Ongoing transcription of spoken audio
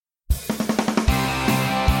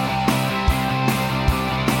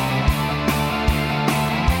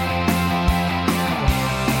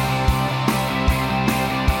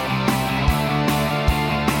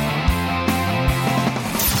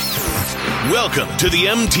Welcome to the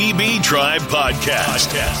MTB Tribe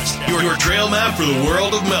Podcast, your trail map for the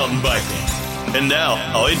world of mountain biking. And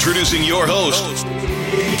now, introducing your host,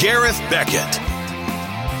 Gareth Beckett.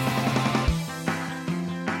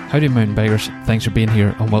 Howdy mountain bikers, thanks for being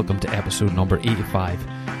here and welcome to episode number 85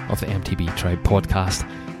 of the MTB Tribe Podcast.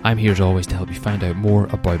 I'm here as always to help you find out more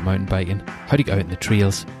about mountain biking, how to get out in the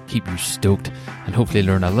trails, keep you stoked, and hopefully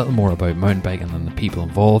learn a little more about mountain biking and the people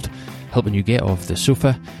involved, helping you get off the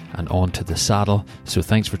sofa and onto the saddle. So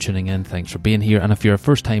thanks for tuning in, thanks for being here, and if you're a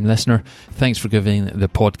first time listener, thanks for giving the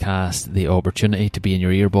podcast the opportunity to be in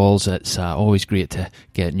your earballs. It's always great to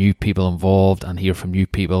get new people involved and hear from new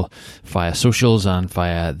people via socials and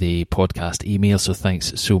via the podcast email, so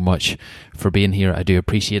thanks so much for being here. I do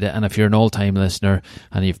appreciate it. And if you're an all-time listener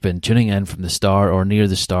and you've been tuning in from the start or near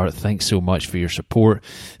the start, thanks so much for your support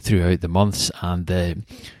throughout the months. And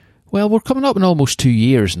well, we're coming up in almost 2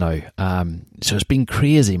 years now, so it's been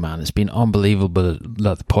crazy, man. It's been unbelievable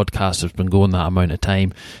that the podcast has been going that amount of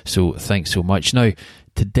time, so thanks so much. Now,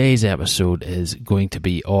 today's episode is going to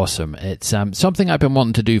be awesome. It's something I've been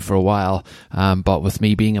wanting to do for a while, but with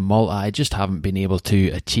me being a multi, I just haven't been able to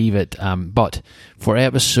achieve it. But for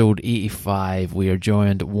episode 85, we are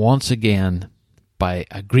joined once again by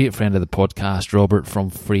a great friend of the podcast, Robert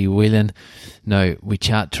from Freewheeling. Now, we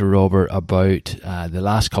chat to Robert about the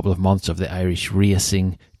last couple of months of the Irish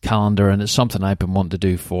racing calendar, and it's something I've been wanting to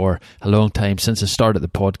do for a long time, since I started the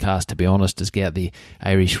podcast, to be honest, is get the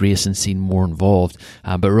Irish racing scene more involved.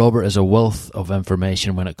 But Robert is a wealth of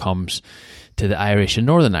information when it comes to the Irish and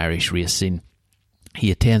Northern Irish race scene.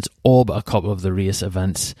 He attends all but a couple of the race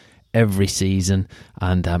events every season,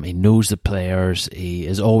 and he knows the players. He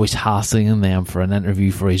is always hassling them for an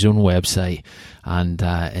interview for his own website, and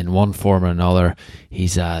in one form or another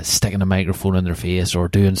he's sticking a microphone in their face or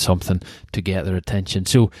doing something to get their attention.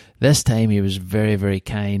 So this time he was very, very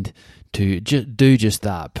kind to do just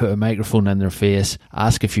that, put a microphone in their face,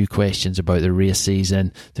 ask a few questions about the race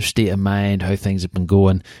season, their state of mind, how things have been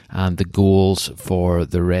going, and the goals for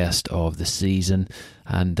the rest of the season.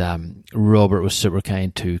 And Robert was super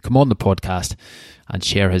kind to come on the podcast and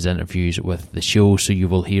share his interviews with the show. So you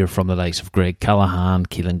will hear from the likes of Greg Callahan,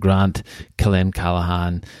 Keelan Grant, Killeen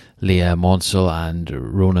Callahan, Leah Monsell, and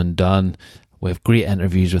Ronan Dunn. We have great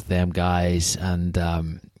interviews with them guys, and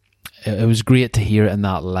it was great to hear it in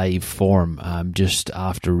that live form just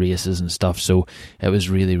after races and stuff, so it was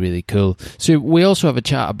really, really cool. So we also have a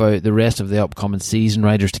chat about the rest of the upcoming season,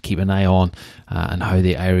 riders to keep an eye on, and how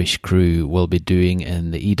the Irish crew will be doing in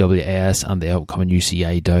the EWS and the upcoming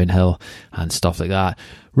UCI downhill and stuff like that.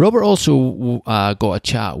 Robert also got a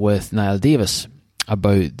chat with Niall Davis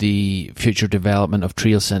about the future development of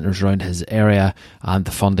trail centres around his area and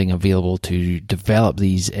the funding available to develop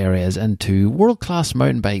these areas into world-class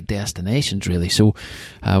mountain bike destinations, really. So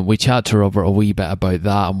we chat to Robert a wee bit about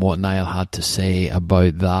that and what Niall had to say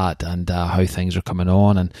about that, and how things are coming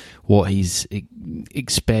on and what he's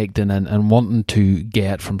expecting and wanting to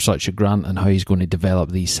get from such a grant, and how he's going to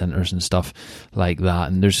develop these centres and stuff like that.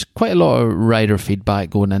 And there's quite a lot of rider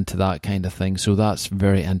feedback going into that kind of thing, so that's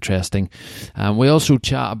very interesting. We also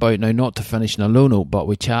chat about, now not to finish in a low note, but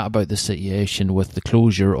we chat about the situation with the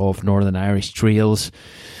closure of Northern Irish trails,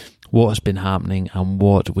 what has been happening and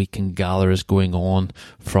what we can gather is going on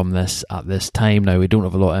from this at this time. Now, we don't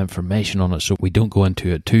have a lot of information on it, so we don't go into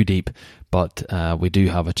it too deep, but we do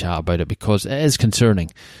have a chat about it because it is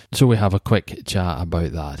concerning. So we have a quick chat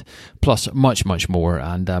about that, plus much, much more.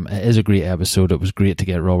 And it is a great episode. It was great to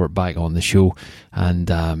get Robert back on the show,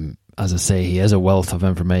 and as I say, he has a wealth of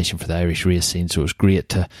information for the Irish race scene, so it's great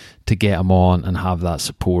to get him on and have that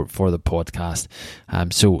support for the podcast.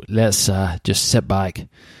 So let's just sit back,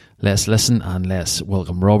 let's listen, and let's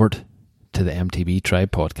welcome Robert to the MTB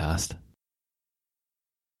Tribe Podcast.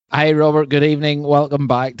 Hi, Robert. Good evening. Welcome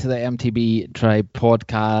back to the MTB Tribe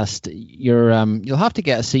Podcast. You'll have to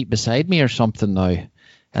get a seat beside me or something now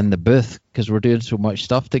in the booth, because we're doing so much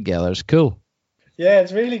stuff together. It's cool. Yeah,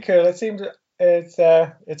 it's really cool.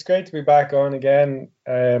 It's great to be back on again,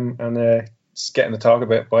 and just getting to talk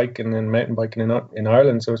about biking and mountain biking in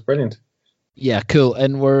Ireland. So it's brilliant. Yeah, cool.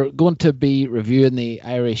 And we're going to be reviewing the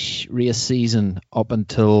Irish race season up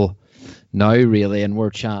until now, really, and we're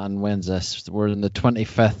chatting, when's this? We're on the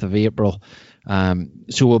 25th of April.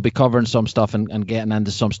 So we'll be covering some stuff and getting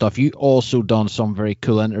into some stuff. You also done some very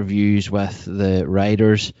cool interviews with the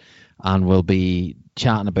riders, and we'll be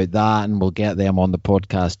chatting about that, and we'll get them on the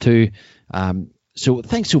podcast too. So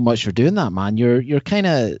thanks so much for doing that, man. You're kind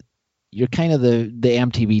of the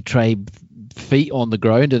MTB Tribe feet on the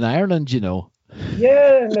ground in Ireland, you know.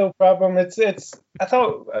 Yeah, no problem. I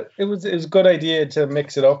thought it was a good idea to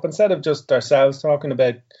mix it up instead of just ourselves talking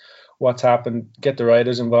about what's happened, get the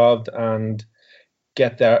riders involved, and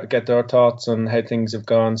get their thoughts on how things have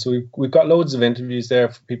gone. So we've got loads of interviews there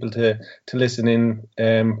for people to listen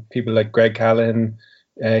in. People like Greg Callahan,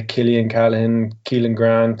 Killian Callahan, Keelan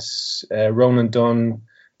Grant, Ronan Dunn,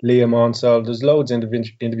 Liam Onsall. There's loads of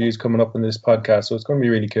interviews coming up in this podcast, so it's going to be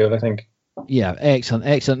really cool, I think. Yeah,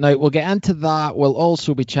 excellent. Now, we'll get into that. We'll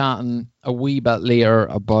also be chatting a wee bit later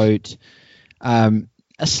about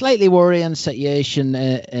a slightly worrying situation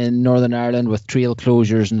in Northern Ireland with trail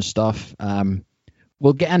closures and stuff.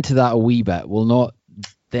 We'll get into that a wee bit. We'll not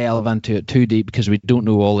delve into it too deep because we don't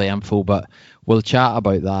know all the info, but we'll chat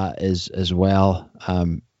about that as well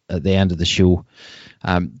at the end of the show.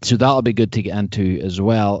 So that'll be good to get into as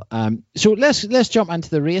well. So let's jump into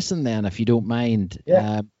the racing then, if you don't mind.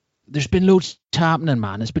 Yeah. There's been loads happening,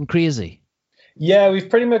 man. It's been crazy. Yeah, we've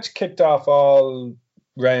pretty much kicked off all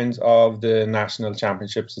rounds of the national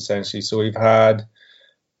championships, essentially. So we've had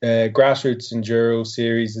Grassroots Enduro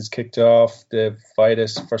Series is kicked off, the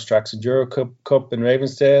Vitus First Tracks Enduro Cup in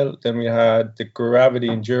Ravensdale. Then we had the Gravity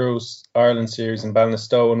Enduro Ireland Series in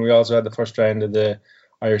Ballinasloe, and we also had the first round of the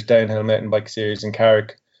Irish Downhill Mountain Bike Series in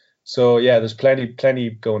Carrick. So yeah, there's plenty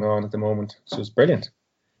going on at the moment. So it's brilliant.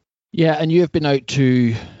 Yeah, and you've been out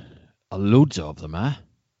to loads of them, eh?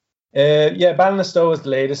 Yeah, Ballinasloe is the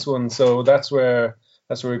latest one, so that's where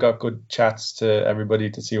we got good chats to everybody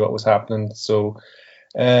to see what was happening. So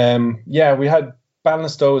yeah, we had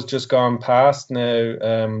Ballinasloe has just gone past now,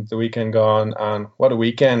 the weekend gone, and what a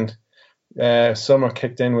weekend. Summer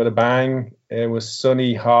kicked in with a bang. It was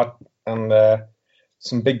sunny, hot, and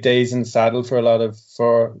some big days in the saddle for a lot of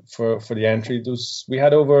for the entry. We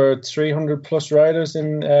had over 300 plus riders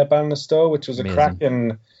in Ballinasloe, which was a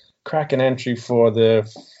cracking entry for the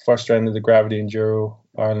first round of the Gravity Enduro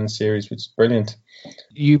Ireland Series, which is brilliant.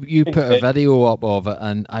 You put a video up of it,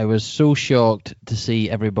 and I was so shocked to see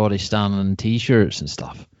everybody standing in t-shirts and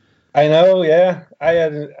stuff. I know, yeah. I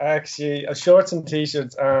had actually shorts and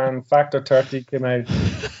t-shirts, and Factor 30 came out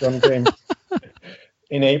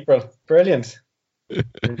in April. Brilliant.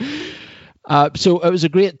 So it was a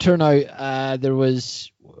great turnout. There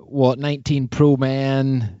was 19 pro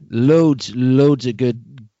men, loads of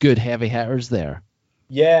good heavy hitters there.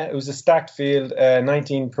 Yeah, it was a stacked field.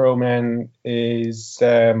 19 pro men is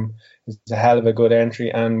a hell of a good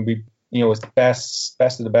entry, and it was the best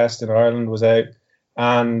of the best in Ireland was out,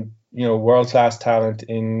 and world class talent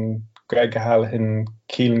in Greg Callahan,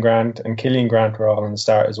 Keelan Grant, and Killian Grant were all on the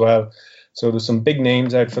start as well. So there's some big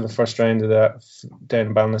names out for the first round of that down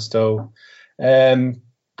in Ballinasloe.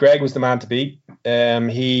 Greg was the man to beat.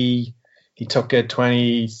 He took a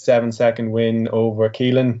 27-second win over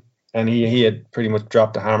Keelan, and he had pretty much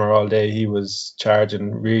dropped the hammer all day. He was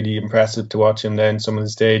charging, really impressive to watch him down some of the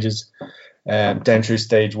stages. Down through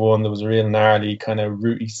stage 1, there was a real gnarly kind of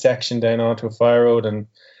rooty section down onto a fire road, and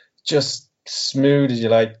just smooth as you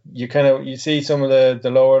like. You see some of the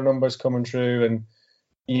lower numbers coming through, and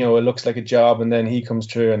it looks like a job, and then he comes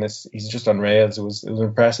through and he's just on rails. It was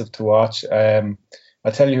impressive to watch. I'll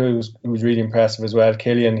tell you who was really impressive as well.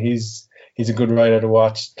 Killian, he's a good rider to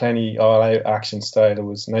watch. Plenty all-out action style. It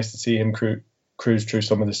was nice to see him cruise through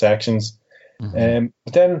some of the sections. Mm-hmm.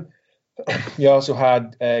 But then you also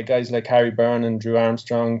had guys like Harry Byrne and Drew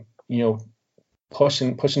Armstrong,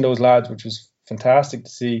 pushing those lads, which was fantastic to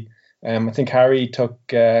see. I think Harry took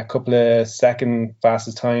a couple of second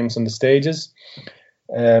fastest times on the stages.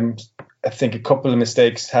 I think a couple of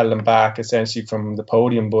mistakes held him back essentially from the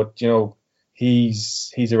podium, but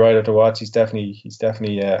he's a rider to watch. He's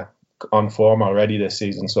definitely on form already this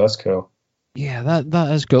season, so that's cool. Yeah,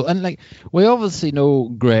 that is cool. And we obviously know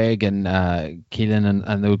Greg and Keelan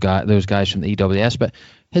and those guys from the EWS, but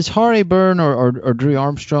has Harry Byrne or Drew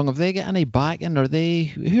Armstrong, have they got any backing?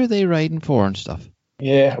 Who are they riding for and stuff?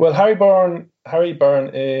 Yeah, well, Harry Byrne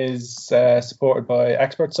is supported by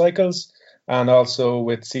Expert Cycles, and also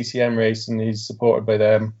with CCM Racing, he's supported by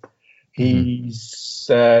them. He's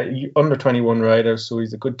under 21 rider, so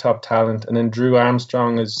he's a good top talent. And then Drew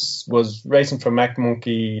Armstrong was racing for Mech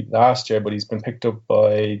Monkey last year, but he's been picked up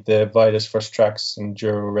by the Vitus First Tracks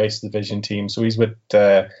Enduro Race Division team. So he's with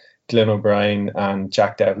Glenn O'Brien and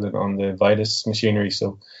Jack Devlin on the Vitus machinery.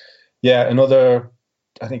 So yeah,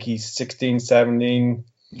 I think he's 16, 17.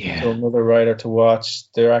 Yeah. So another rider to watch.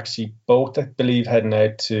 They're actually both, I believe, heading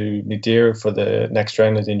out to Madeira for the next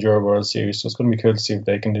round of the Enduro World Series. So it's going to be cool to see what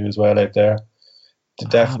they can do as well out there.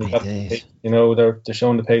 Definitely, they're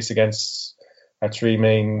showing the pace against our three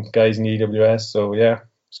main guys in the EWS. So yeah,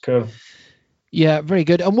 it's cool. Yeah, very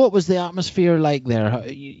good. And what was the atmosphere like there?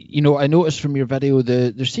 You know, I noticed from your video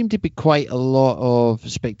there seemed to be quite a lot of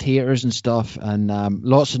spectators and stuff, and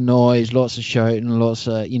lots of noise, lots of shouting, lots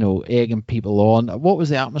of, egging people on. What was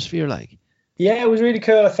the atmosphere like? Yeah, it was really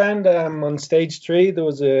cool. I found on stage 3 there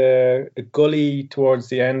was a gully towards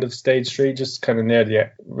the end of stage 3, just kind of near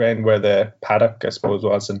the end where the paddock, I suppose,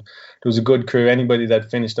 was, and there was a good crew. Anybody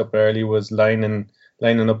that finished up early was lining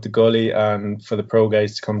up the gully and for the pro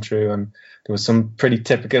guys to come through, and there was some pretty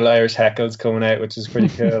typical Irish heckles coming out, which is pretty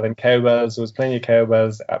cool, and cowbells. There was plenty of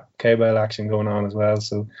cowbell action going on as well.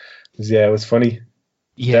 So it was funny.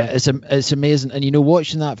 Yeah, it's amazing. And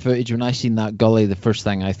watching that footage, when I seen that gully, the first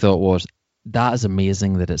thing I thought was, that is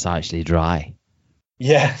amazing that it's actually dry.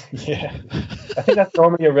 Yeah. I think that's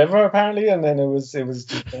normally a river apparently, and then it was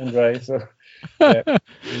just dry. So yeah.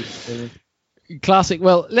 Classic.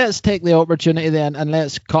 Well, let's take the opportunity then, and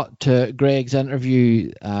let's cut to Greg's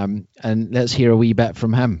interview, and let's hear a wee bit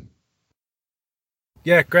from him.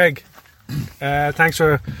 Yeah, Greg, thanks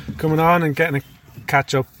for coming on and getting a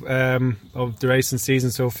catch up of the racing season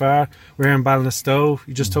so far. We're here in Ballinasloe.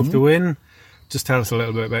 You just took the win. Just tell us a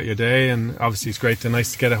little bit about your day, and obviously it's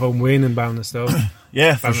nice to get a home win in Ballinasloe.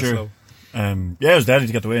 Yeah, for sure. It was deadly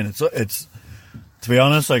to get the win. It's to be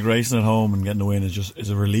honest, like, racing at home and getting the win is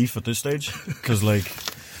a relief at this stage, because like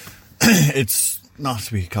it's not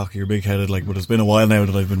to be cocky or big headed, like, but it's been a while now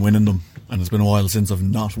that I've been winning them, and it's been a while since I've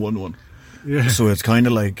not won one. Yeah. So it's kind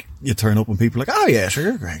of like you turn up and people are like, oh yeah, sure,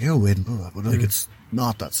 you're Greg, you'll win, but like it's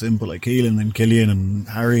not that simple. Like Keelan and Killian and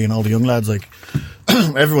Harry and all the young lads, like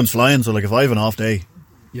everyone's flying. So like if I have an off day,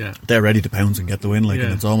 they're ready to pounce and get the win. Like,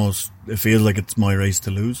 and it feels like it's my race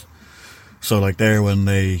to lose. So like there, when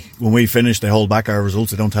we finish, they hold back our results.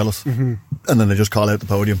 They don't tell us, and then they just call out the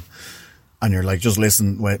podium, and you're like just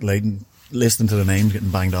listening to the names getting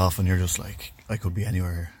banged off, and you're just like, I could be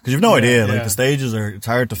anywhere, because you've no idea. Like the stages it's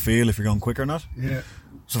hard to feel if you're going quick or not. Yeah.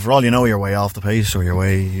 So for all you know, you're way off the pace, or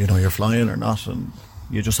you're flying or not, and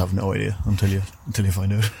you just have no idea until you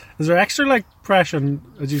find out. Is there extra like pressure,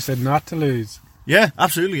 as you said, not to lose? Yeah,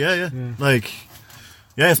 absolutely. Yeah. Like,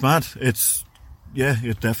 yeah, it's mad.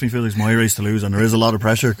 It definitely feels like it's my race to lose, and there is a lot of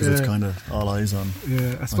pressure because it's kind of all eyes on.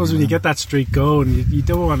 Yeah, I suppose when you get that streak going, you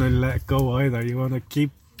don't want to let it go either. You want to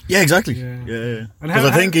keep. Yeah, exactly. Yeah. Because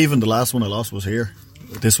I think even the last one I lost was here.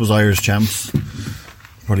 This was Irish Champs,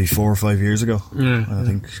 probably 4 or 5 years ago. Yeah, I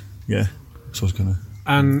think. Yeah, so it's kind of.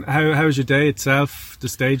 And how was your day itself, the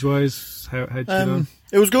stage wise? How did you go?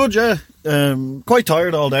 It was good, yeah. Quite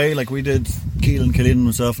tired all day. Like we did, Keelan, and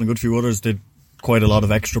myself, and a good few others did quite a lot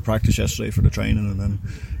of extra practice yesterday for the training, and then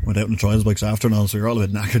went out on the trials bikes after and all, so you're all a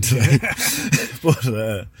bit knackered today. But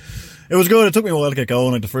it was good. It took me a while to get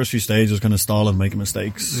going. Like the first few stages, kind of stalling, making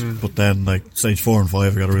mistakes, but then like stage 4 and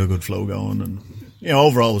 5, I got a real good flow going, and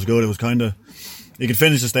overall it was good. It was kind of, you could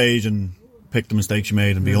finish the stage and pick the mistakes you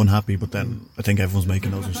made and be unhappy, but then I think everyone's making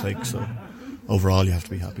those mistakes, so overall you have to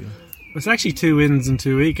be happy. It's actually 2 wins and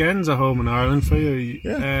 2 weekends at home in Ireland for you.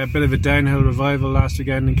 Yeah. A bit of a downhill revival last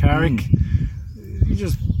weekend in Carrick.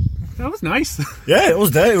 That was nice. Yeah, it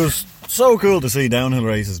was so cool to see downhill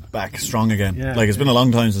races back strong again. Yeah, like it's been a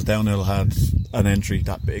long time since downhill had an entry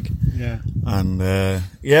that big. Yeah. And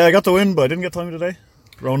I got the win, but I didn't get time today.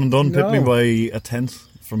 Ronan Dunn pipped me by a 10th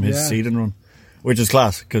from his seeding run, which is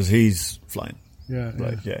class because he's flying.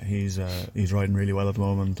 He's riding really well at the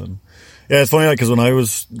moment, and it's funny because when I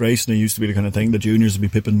was racing, it used to be the kind of thing the juniors would be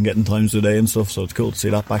pipping, getting times today and stuff. So it's cool to see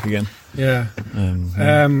that back again. Yeah.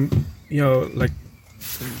 Like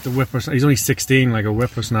the whippersnapper, he's only 16, like a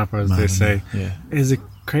whippersnapper, as they say. Yeah. Is it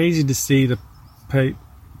crazy to see the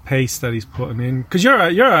pace that he's putting in? Because you're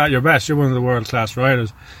at your best. You're one of the world class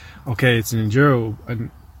riders. Okay, it's an enduro,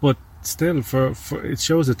 but still, for it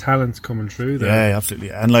shows the talent coming through there. Yeah, absolutely.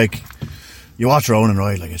 And like, you watch Ronan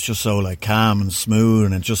ride, like it's just so like calm and smooth,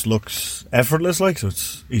 and it just looks effortless. Like, so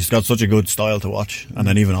he's got such a good style to watch, and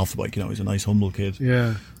then even off the bike, he's a nice humble kid.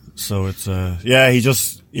 Yeah. So it's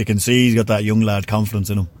you can see he's got that young lad confidence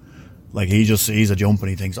in him. Like he just sees a jump and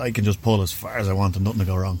he thinks, I can just pull as far as I want and nothing to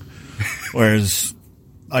go wrong. Whereas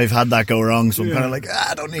I've had that go wrong, so I'm kind of like,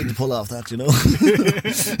 I don't need to pull off that,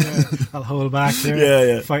 I'll hold back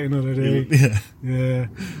there. Yeah. Fight another day. Yeah.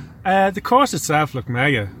 The course itself looked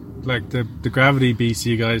mega. Like the Gravity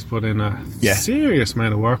BC guys put in a serious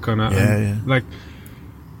amount of work on it. Yeah. Like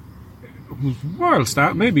world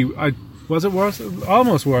standard. Maybe was it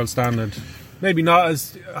almost world standard? Maybe not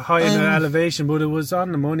as high in elevation, but it was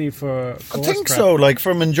on the money for course I think prep. So, like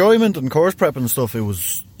from enjoyment and course prep and stuff, it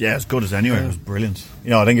was as good as anywhere. It was brilliant.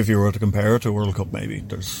 I think if you were to compare it to World Cup, maybe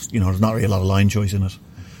there's not really a lot of line choice in it,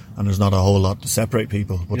 and there's not a whole lot to separate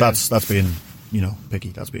people. But that's been picky.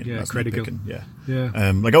 That's critical.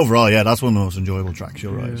 Yeah. Like overall, that's one of the most enjoyable tracks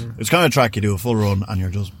you'll ride. It's kind of track you do a full run and you're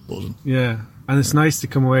just buzzing. Yeah. And it's nice to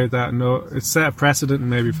come away with that. No, it's set a precedent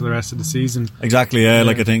maybe for the rest of the season. Exactly, yeah.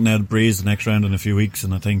 Like I think now Breeze the next round in a few weeks,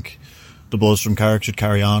 and I think the buzz from Carrick should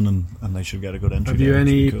carry on, and they should get a good entry. Have you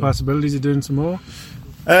any possibilities of doing some more?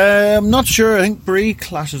 I'm not sure. I think Bree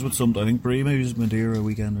clashes with something. I think Bree maybe is Madeira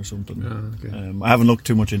weekend or something. Oh, okay. I haven't looked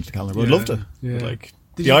too much into the calendar, but I'd love to. Yeah. Like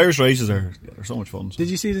the Irish races are so much fun. So. Did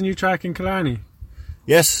you see the new track in Killarney?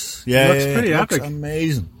 Yes. Yeah. It looks pretty epic. Looks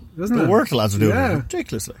amazing. Doesn't it? The work the lads are doing is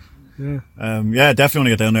ridiculous. Like. Yeah. Definitely want to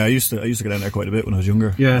get down there. I used to get down there quite a bit when I was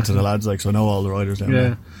younger. Yeah. To the lads, so I know all the riders down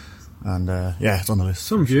there. And it's on the list.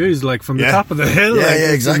 Some views from the top of the hill.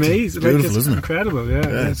 Exactly. It's amazing. Beautiful, It's isn't it? Incredible.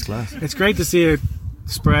 Yeah, it's class. It's great to see it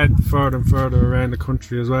spread further and further around the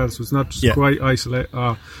country as well. So it's not just quite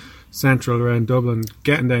isolated. Central around Dublin.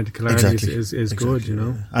 Getting down to Killarney is good,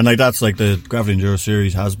 And that's like the Gravity Enduro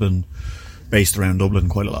Series has been based around Dublin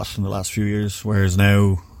quite a lot in the last few years, whereas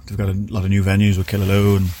now they've got a lot of new venues with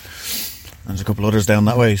Killaloe and there's a couple others down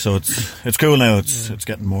that way, so it's cool now. It's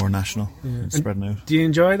getting more national. It's spreading out. Do you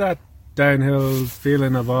enjoy that downhill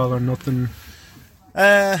feeling of all or nothing?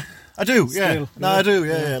 I do, still, I do,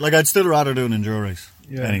 yeah. Like I'd still rather do an enduro race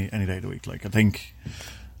any day of the week. Like I think,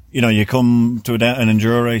 you come to an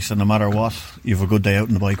enduro race and no matter what, you have a good day out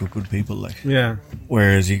on the bike with good people. Like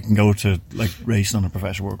whereas you can go to like racing on a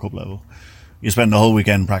professional World Cup level, you spend the whole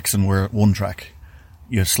weekend practicing one track,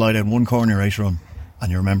 you slide out one corner race run,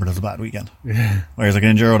 and you remember it as a bad weekend. Yeah. Whereas like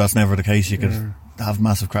in enduro, that's never the case. You could have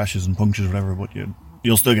massive crashes and punctures or whatever, but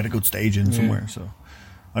you'll still get a good stage in somewhere. So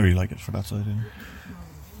I really like it for that side.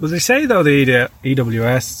 Well, they say though the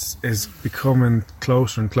EWS is becoming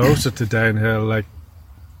closer and closer to downhill. Like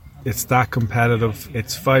it's that competitive.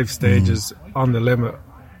 It's 5 stages on the limit.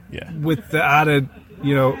 Yeah. With the added,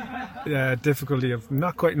 difficulty of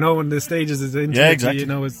not quite knowing the stages is into exactly.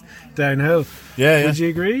 It's downhill. Yeah. Would you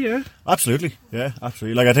agree? Yeah. Absolutely. Yeah,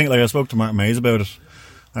 absolutely. Like I think I spoke to Martin Mays about it,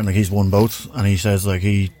 and like he's won both, and he says like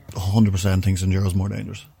he 100% thinks enduro's more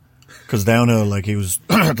dangerous because downhill, like he was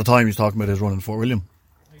at the time he was talking about his run in Fort William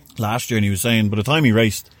last year, and he was saying by the time he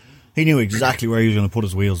raced, he knew exactly where he was going to put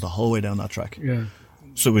his wheels the whole way down that track. Yeah.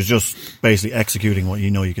 So it was just basically executing what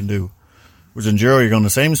you can do. Whereas enduro, you're going the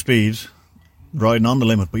same speed, riding on the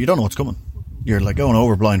limit, but you don't know what's coming. You're like going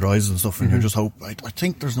over blind rises and stuff, and you're just hope. I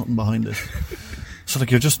think there's nothing behind this. So like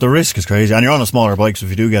the risk is crazy, and you're on a smaller bike, so if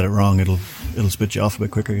you do get it wrong, it'll spit you off a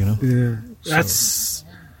bit quicker, Yeah, that's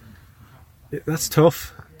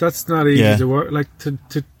tough. That's not easy to work. Like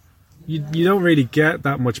you don't really get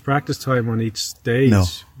that much practice time on each stage. No,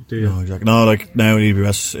 do you? No, exactly. No, like now at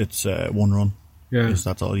EBS, it's one run. Yeah, because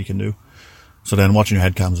that's all you can do. So then watching your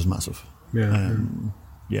head cams is massive.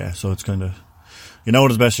 Yeah. So it's kind of it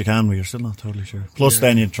as best you can, but you're still not totally sure. Plus,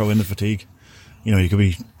 then you throw in the fatigue. You could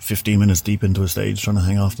be 15 minutes deep into a stage trying to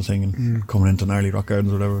hang off the thing and coming into gnarly rock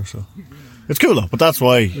gardens or whatever. So it's cool though, but that's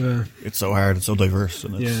why it's so hard. It's so diverse,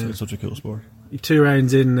 and it's such a cool sport. 2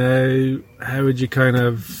 rounds in now, how would you kind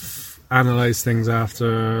of analyse things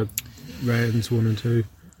after rounds 1 and 2?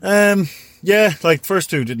 Like first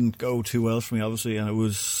 2 didn't go too well for me, obviously, and it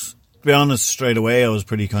was, to be honest, straight away I was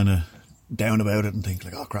pretty kind of down about it and think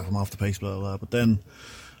like, oh crap, I'm off the pace, blah blah blah. But then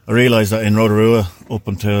I realised that in Rotorua, up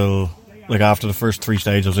until like after the first 3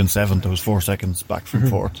 stages, I was in 7th. I was 4 seconds back from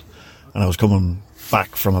 4th, and I was coming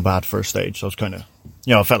back from a bad first stage. So I was kind of,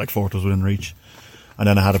 I felt like 4th was within reach, and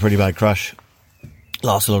then I had a pretty bad crash,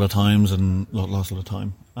 lost a lot of time, and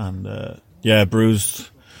bruised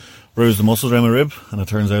the muscles around my rib, and it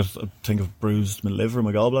turns out I think I've bruised my liver and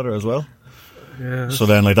my gallbladder as well. Yeah. So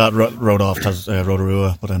then like that rode off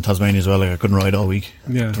Rotorua, but then Tasmania as well. Like I couldn't ride all week.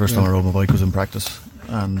 The first time I rode my bike was in practice,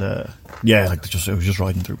 and it was just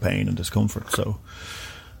riding through pain and discomfort. So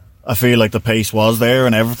I feel like the pace was there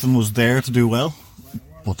and everything was there to do well,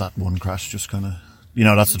 but that one crash just kind of,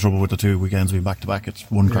 that's the trouble with the 2 weekends being back to back. It's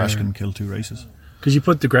one crash can kill 2 races. Because you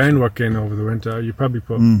put the groundwork in over the winter. You probably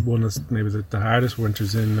put one of maybe the hardest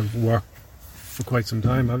winters in of work for quite some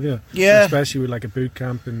time, have you? Yeah. Especially with like a boot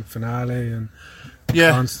camp and finale and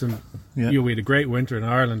constant. Yeah. We had a great winter in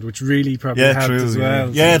Ireland, which really probably helped as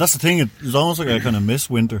well. Yeah, that's the thing. It was almost like I kind of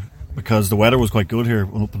missed winter because the weather was quite good here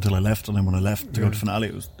up until I left, and then when I left to go to finale,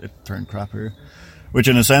 it turned crap here, which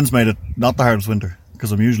in a sense made it not the hardest winter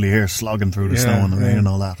because I'm usually here slogging through the snow and the rain and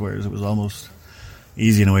all that, whereas it was almost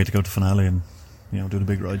easy in a way to go to finale and do the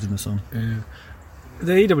big rides in the sun. Yeah.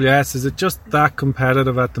 The EWS, is it just that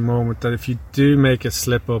competitive at the moment that if you do make a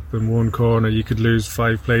slip up in one corner, you could lose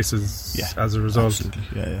 5 places as a result? Absolutely,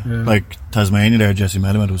 yeah. Like Tasmania there, Jesse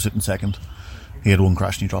Melamed was sitting 2nd. He had one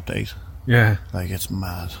crash and he dropped 8. Yeah. Like, it's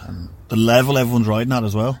mad. And the level everyone's riding at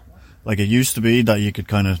as well. Like, it used to be that you could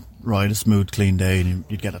kind of ride a smooth, clean day and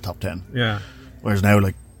you'd get a top 10. Yeah. Whereas now,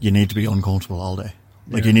 like, you need to be uncomfortable all day.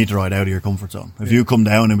 Like, you need to ride out of your comfort zone. If you come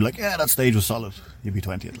down and be like, yeah, that stage was solid, you'd be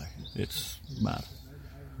 20th. Like, it's mad.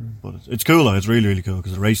 But it's cool, though. It's really, really cool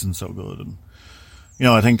because the racing's so good. And, you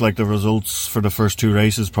know, I think, like, the results for the first 2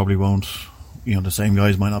 races probably won't, you know, the same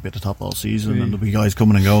guys might not be at the top all season, and there'll be guys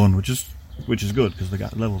coming and going, which is good because the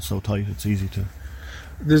level's so tight, it's easy to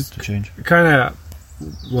change. Kind of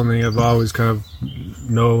one thing I've always kind of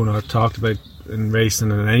known or talked about in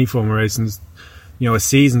racing and in any form of racing is, you know, a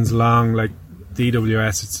season's long. Like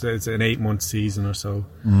DWS, it's an 8-month season or so.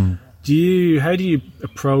 How do you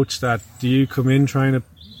approach that? Do you come in trying to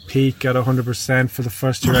peak at 100% for the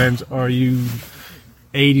first 2 rounds, or are you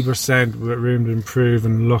 80% with room to improve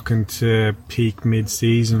and looking to peak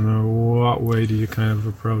mid-season, or what way do you kind of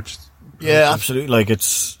approach Yeah, absolutely. Like,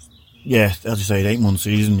 it's, yeah, as you say, an 8-month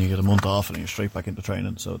season, you get a month off and you're straight back into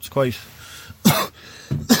training, so it's quite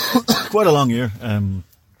quite a long year.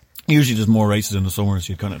 Usually there's more races in the summer,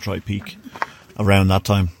 so you kind of try peak around that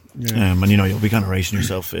time. And, you know, you'll be kind of racing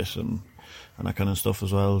yourself fit and that kind of stuff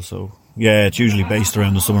as well. So, yeah, it's usually based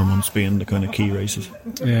around the summer months being the kind of key races.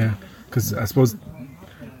 Yeah, because I suppose,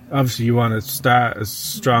 obviously you want to start as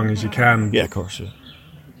strong as you can. Yeah, of course, yeah.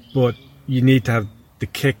 But you need to have the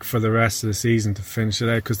kick for the rest of the season to finish it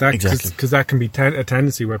out, because that can be a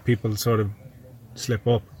tendency where people sort of slip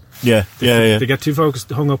up. Yeah, They get too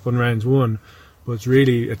hung up on rounds 1, but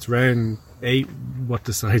it's round 8 what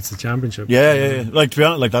decides the championship. Yeah. Like, to be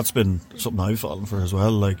honest, like, that's been something I've fallen for as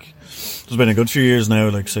well. Like, there's been a good few years now,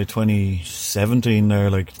 like, say 2017 there,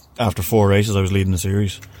 like, after 4 races I was leading the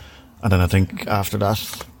series, and then I think after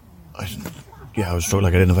that I was struggling.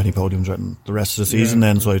 Like, I didn't have any podiums written the rest of the season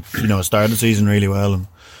then, so I started the season really well and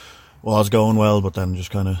was going well, but then just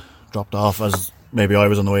kind of dropped off as maybe I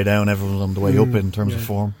was on the way down, everyone was on the way up in terms of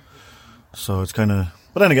form. So it's kind of,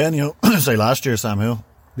 but then again, you know, say last year Sam Hill,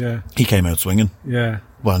 he came out swinging. Yeah.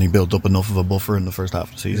 Well, and he built up enough of a buffer in the first half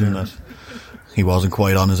of the season that he wasn't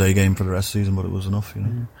quite on his A game for the rest of the season, but it was enough, you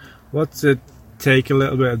know. What's it take a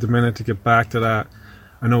little bit of the minute to get back to that?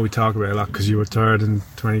 I know we talk about it a lot because you were third in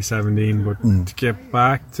 2017, but to get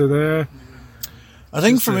back to there, I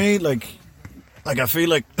think for me, like I feel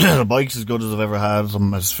like the bike's as good as I've ever had.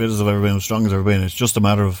 I'm as fit as I've ever been, as strong as I've ever been. It's just a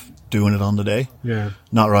matter of doing it on the day. Yeah.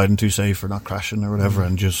 Not riding too safe or not crashing or whatever,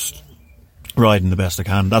 and just riding the best I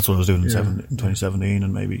can. That's what I was doing in 2017,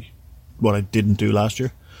 and maybe what I didn't do last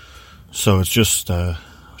year. So it's just a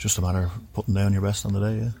matter of putting down your best on the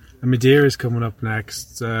day. Yeah. And Madeira is coming up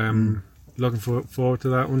next. Looking forward to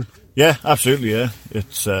that one. Yeah, absolutely. Yeah,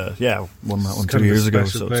 it's won that one 2 years ago,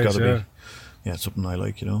 so it's got to be it's something I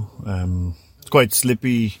like. You know, it's quite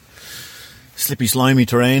slippy, slimy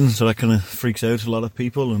terrain, so that kind of freaks out a lot of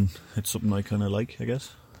people, and it's something I kind of like, I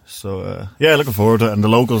guess. So looking forward to it, and the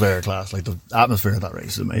locals there are class. Like, the atmosphere of that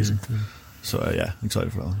race is amazing. So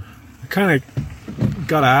excited for that one. I kind of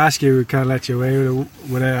got to ask you, can't let you away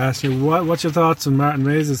without asking you, what's your thoughts on Martin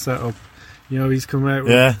Mays' setup? You know, he's come out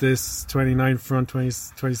with this 29 front,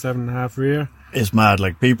 27 and a half rear. It's mad.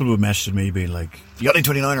 Like, people would message me being like, you got any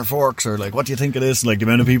 29er forks? Or like, what do you think of this? Like, the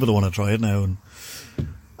amount of people that want to try it now. And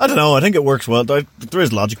I don't know. I think it works well. There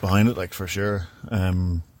is logic behind it, like, for sure. I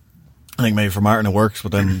think maybe for Martin it works,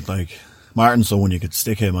 but then, like, Martin's someone you could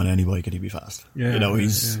stick him on any bike and he'd be fast. Yeah, you know,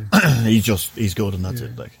 he's good, and that's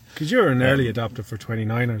it. Like, because you're an early adopter for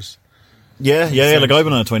 29ers. Yeah. Like, I've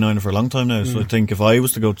been on a 29er for a long time now, so I think if I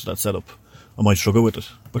was to go to that setup, I might struggle with it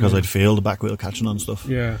because I'd feel the back wheel catching on stuff.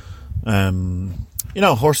 Yeah. You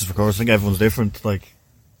know, horses for course. I think everyone's different. Like,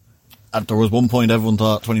 there was one point everyone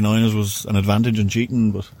thought 29ers was an advantage in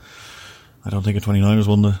cheating, but I don't think a 29ers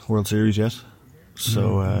won the World Series yet.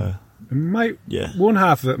 So, it might. Yeah. One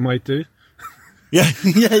half of it might do. Yeah,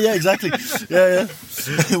 exactly. Yeah.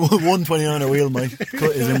 129er wheel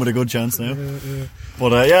is in with a good chance now. Yeah.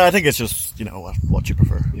 But I think it's just, you know, what you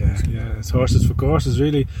prefer. Yeah, it's horses for courses,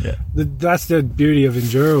 really. Yeah. That's the beauty of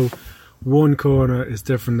enduro. One corner is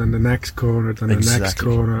different than the next corner the next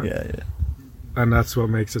corner. Yeah. And that's what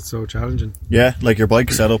makes it so challenging. Yeah, like your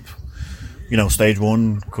bike setup, you know, stage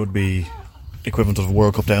 1 could be equivalent of a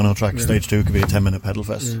World Cup downhill track. Yeah. Stage 2 could be a 10-minute pedal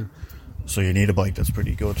fest. Yeah. So you need a bike that's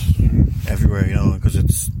pretty good everywhere, you know, because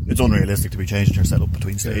it's unrealistic to be changing your setup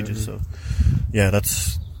between stages. So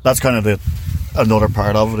that's kind of another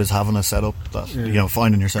part of it, is having a setup that you know,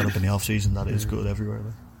 finding your setup in the off season that is good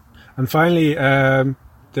everywhere. And finally,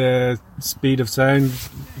 the speed of sound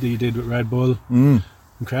that you did with Red Bull,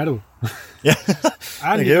 incredible. Yeah.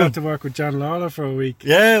 And you got to work with John Lawler for a week.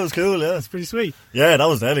 Yeah, it was cool. Yeah, it's pretty sweet. Yeah, that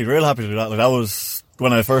was deadly. Real happy to do that. Like, that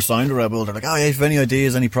when I first signed to Red Bull, they're like, "Oh, yeah, if you have any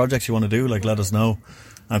ideas, any projects you want to do, like let us know."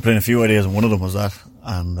 And I put in a few ideas, and one of them was that.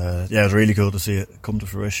 And yeah, it was really cool to see it come to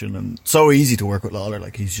fruition. And so easy to work with Lawler.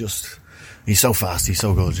 Like he's so fast, he's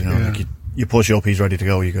so good. You know, like you push up, he's ready to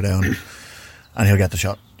go. You go down, and he'll get the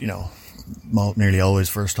shot. You know, nearly always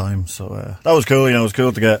first time. So that was cool. You know, it was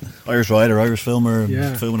cool to get Irish rider, Irish filmer,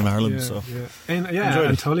 and filming in Ireland.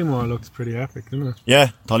 And Tullymore looked pretty epic, didn't it? Yeah,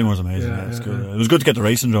 Tullymore's amazing. Yeah, it's good. It was good to get the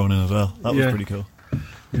racing drone in as well. That was pretty cool.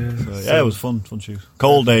 Yeah, so, it was fun shoot.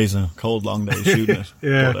 Cold days, cold long days shooting it.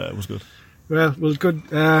 But it was good. Well, good.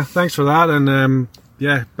 Thanks for that, and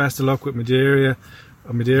best of luck with Madeira.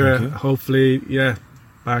 Hopefully,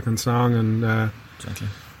 back in song, and exactly.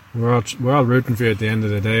 We're all rooting for you at the end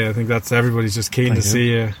of the day. I think that's everybody's just keen to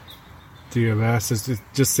see you do your best. It's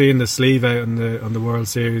just seeing the sleeve out on the World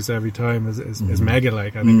Series every time is mega.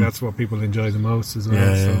 Like I think that's what people enjoy the most as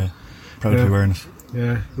well. Yeah. Proud to be wearing it.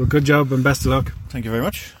 Yeah. Well, good job and best of luck. Thank you very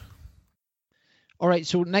much. All right,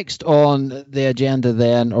 so next on the agenda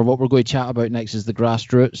then, or what we're going to chat about next, is the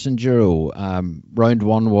Grassroots Enduro. Round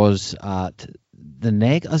one was at the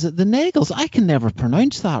Is it the Nagels? I can never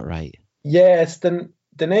pronounce that right. Yeah, it's the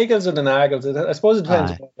Nagels or the Nagels. I suppose it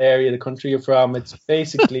depends on what area of the country you're from. It's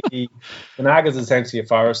basically, the Nagels is essentially a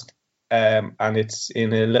forest, and it's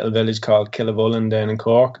in a little village called Killavullen down in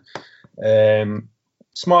Cork.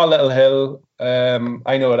 Small little hill.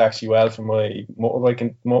 I know it actually well from my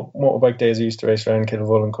motorbike days. I used to race around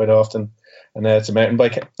Killavullen quite often, and it's a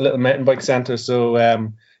little mountain bike centre.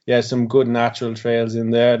 So some good natural trails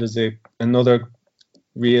in there. There's another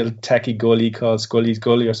real techie gully called Scully's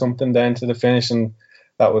Gully or something down to the finish, and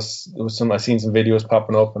there was some. I've seen some videos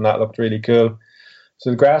popping up, and that looked really cool.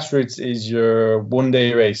 So the Grassroots is your 1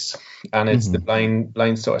 day race, and it's the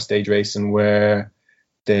blind sort of stage racing where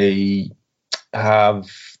they have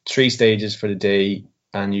 3 stages for the day,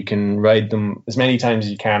 and you can ride them as many times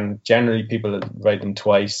as you can. Generally, people ride them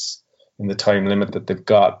twice in the time limit that they've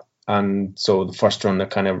got, and so the first run they're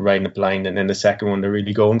kind of riding it blind, and then the second one they're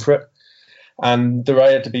really going for it. And the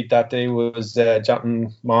rider to beat that day was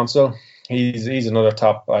Jonathan Monsell. He's another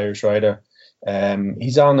top Irish rider.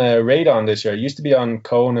 He's on Radon this year. He used to be on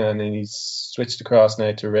Kona, and then he's switched across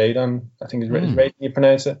now to Radon. I think it's Radon you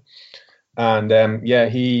pronounce it. And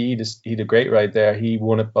he did a great ride there. He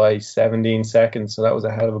won it by 17 seconds, so that was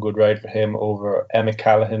a hell of a good ride for him over Emmett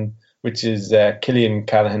Callaghan, which is Killian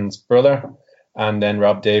Callaghan's brother, and then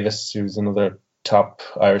Rob Davis, who's another top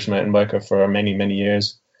Irish mountain biker for many, many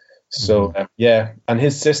years. So and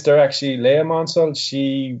his sister actually, Leah Monsell,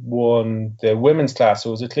 she won the women's class, so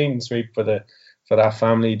it was a clean sweep for that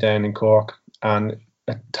family down in Cork, and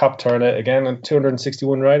a top turnout again, and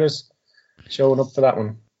 261 riders showing up for that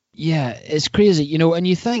one. Yeah, it's crazy, and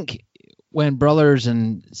you think when brothers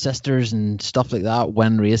and sisters and stuff like that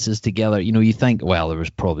win races together, you think, well, there was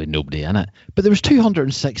probably nobody in it, but there was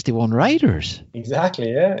 261 riders.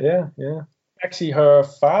 Exactly, yeah. Actually, her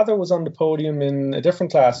father was on the podium in a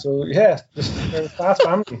different class, so they're a fast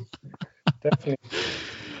family, definitely.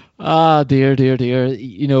 Ah, dear. Is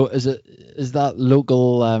that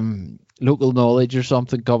local knowledge or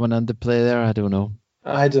something coming into play there? I don't know.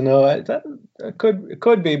 It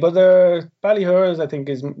could be, but Ballyhurst, I think,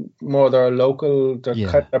 is more their local.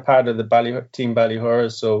 They're part of the team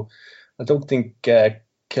Ballyhurst, so I don't think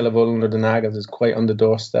Killavullen or the Nagels is quite on the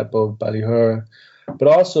doorstep of Ballyhurst. But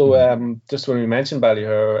also, just when we mentioned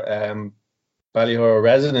Ballyhurst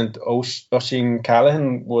resident Oisin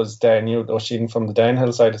Callaghan was there. Oisin from the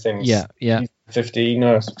downhill side of things. Yeah. He's 15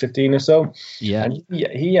 or so. Yeah, and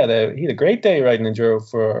he had a great day riding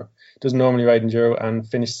enduro doesn't normally ride enduro, and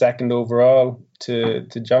finished second overall to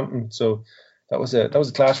Jonathan. So that was a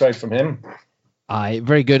class ride from him. Aye,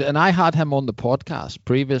 very good. And I had him on the podcast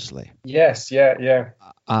previously. Yes, yeah.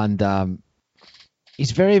 And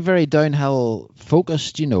he's very, very downhill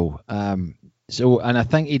focused, So, and I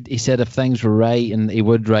think he said if things were right, and he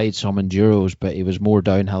would ride some enduros, but he was more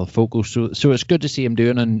downhill focused. So it's good to see him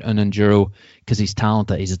doing an enduro, because he's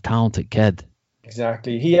talented. He's a talented kid.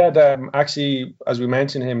 Exactly. He had actually, as we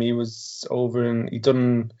mentioned him, he was over he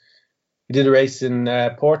did a race in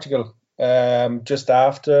Portugal just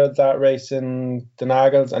after that race in the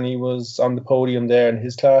Nagels, and he was on the podium there in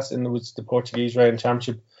his class, and it was the Portuguese Round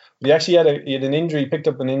Championship. But he actually had an injury, picked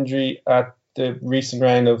up an injury at the recent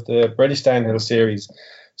round of the British Downhill Series.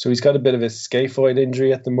 So he's got a bit of a scaphoid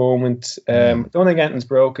injury at the moment. Don't think anything's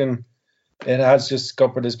broken. It has just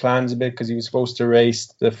scuppered his plans a bit, because he was supposed to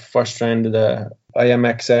race the first round of the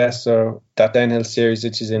IMXS, or that downhill series,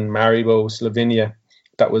 which is in Maribor, Slovenia.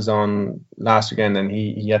 That was on last weekend, and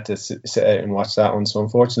he had to sit out and watch that one. So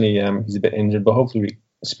unfortunately, he's a bit injured, but hopefully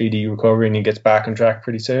speedy recovery, and he gets back on track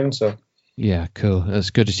pretty soon. So Yeah, cool. It's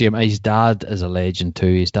good to see him. His dad is a legend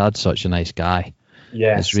too. His dad's such a nice guy.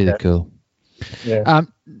 Yeah, it's really cool. Yeah.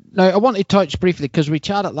 Now I want to touch briefly because we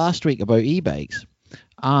chatted last week about e-bikes,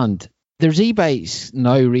 and there's e-bikes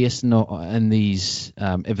now racing in these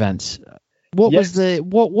events. What was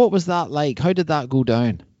that like? How did that go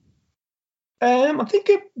down? I think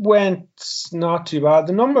it went not too bad.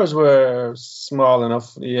 The numbers were small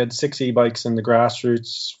enough. You had 6 e-bikes in the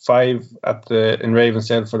grassroots, 5 in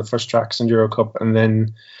Ravensdale for the First Tracks Enduro Cup, and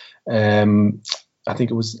then I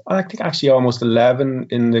think actually almost 11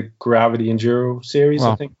 in the Gravity Enduro series.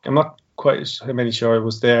 Wow. I think I'm not quite sure it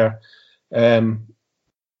was there.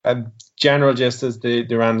 A general gist is they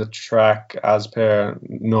ran the track as per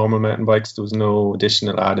normal mountain bikes. There was no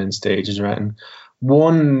additional add-in stages or anything.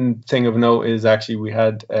 One thing of note is actually we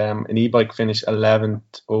had an e-bike finish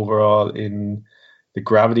 11th overall in the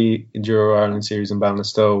Gravity Enduro Ireland Series in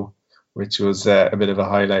Ballinasloe, which was a bit of a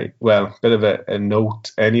highlight. Well, a bit of a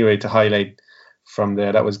note anyway to highlight from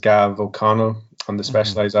there. That was Gav O'Connell on the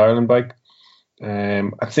Specialized Ireland bike. I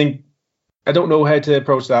don't know how to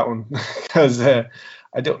approach that one because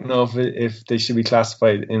I don't know if they should be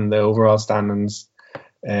classified in the overall standings.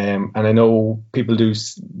 And I know people do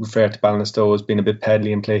refer to Ballinasloe as being a bit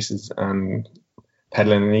pedally in places, and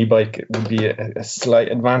pedaling an e-bike would be a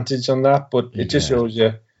slight advantage on that, but it just shows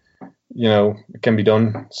you it can be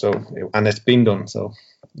done. So, and it's been done. So,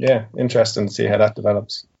 yeah, interesting to see how that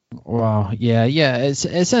develops. Wow, yeah, it's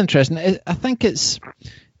interesting. I think it's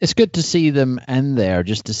good to see them in there,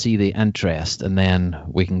 just to see the interest, and then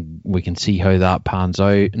we can see how that pans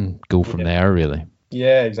out and go from there. Really.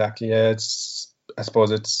 Yeah, exactly. Yeah, I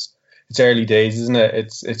suppose it's early days, isn't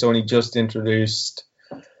it? It's only just introduced,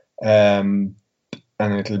 and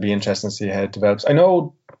it'll be interesting to see how it develops. I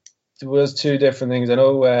know there was 2 different things. I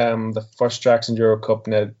know the First Tracks Enduro Cup,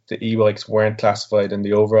 now the e-bikes weren't classified in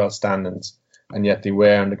the overall standings, and yet they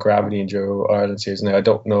were in the Gravity Enduro Ireland Series. Now I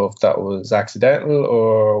don't know if that was accidental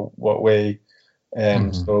or what way.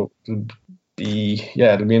 So it'll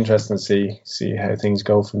be interesting to see how things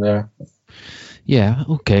go from there. Yeah,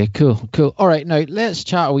 okay, cool. All right, now let's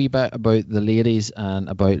chat a wee bit about the ladies and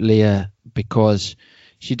about Leah, because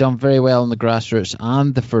she done very well in the grassroots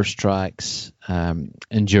and the First Tracks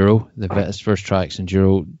Enduro, the Vitus First Tracks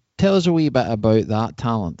Enduro. Tell us a wee bit about that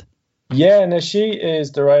talent. Yeah, now she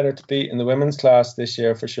is the rider to beat in the women's class this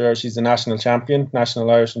year for sure. She's the national champion, national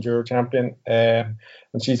Irish Enduro champion, and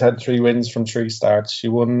she's had 3 wins from 3 starts. She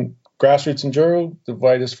won Grassroots Enduro, the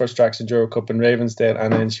Vitus First Tracks Enduro Cup in Ravensdale,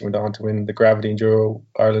 and then she went on to win the Gravity Enduro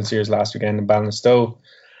Ireland Series last weekend in Ballinasloe.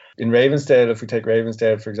 In Ravensdale, if we take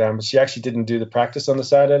Ravensdale for example, she actually didn't do the practice on the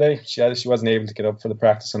Saturday. She wasn't able to get up for the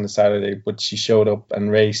practice on the Saturday, but she showed up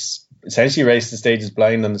and essentially raced the stages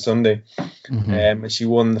blind on the Sunday. She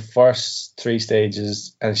won the first 3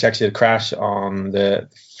 stages, and she actually had a crash on the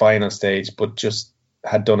final stage, but just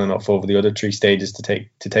had done enough over the other 3 stages to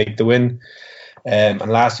take the win. And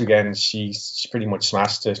last weekend she pretty much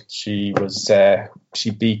smashed it. She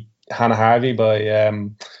beat Hannah Harvey by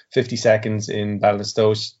 50 seconds in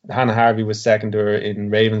Ballinasloe. Hannah Harvey was second to her in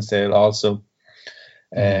Ravensdale also.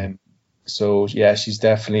 So yeah, she's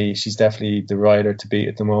definitely the rider to beat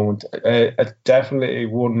at the moment.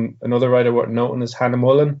 Definitely another rider worth noting is Hannah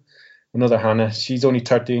Mullen. Another Hannah. She's only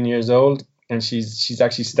 13 years old, and she's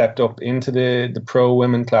actually stepped up into the pro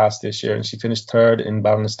women class this year, and she finished 3rd in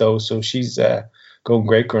Ballinasloe. So she's going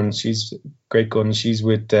great guns. She's great guns. She's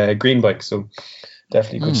with Green Bike, so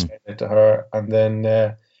definitely good shout out to her. And then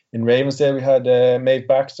in Ravensdale we had Maeve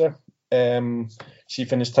Baxter. She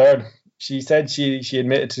finished 3rd. She said she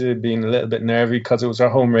admitted to being a little bit nervy because it was her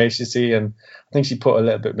home race, you see, and I think she put a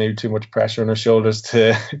little bit maybe too much pressure on her shoulders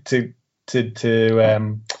to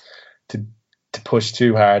push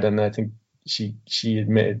too hard, and I think she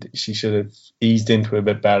admitted she should have eased into it a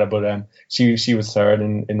bit better, but she was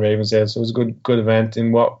 3rd in Ravensdale, so it was a good event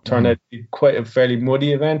in what turned out to be quite a fairly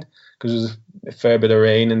muddy event because there was a fair bit of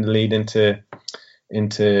rain in the lead into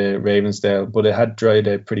Ravensdale, but it had dried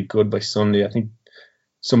out pretty good by Sunday. I think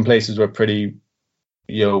some places were pretty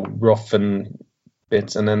rough and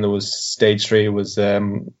bits, and then there was stage 3 was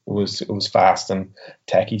fast and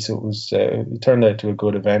techy, so it turned out to a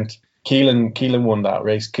good event. Keelan won that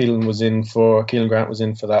race. Keelan Grant was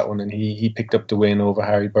in for that one, and he picked up the win over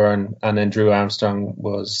Harry Byrne, and then Drew Armstrong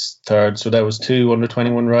was 3rd. So there was 2 under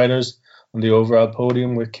 21 riders on the overall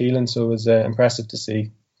podium with Keelan, so it was impressive to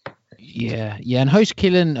see. Yeah. And how's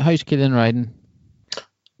Keelan riding?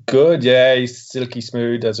 Good, yeah. He's silky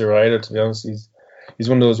smooth as a rider, to be honest. He's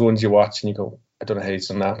one of those ones you watch and you go, I don't know how he's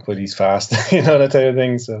done that, but he's fast, that type of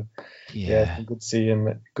thing. So yeah, good to see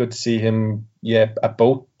him. Good to see him. Yeah, at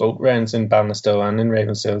both rounds in Ballinasloe and in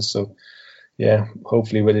Ravensdale. So yeah,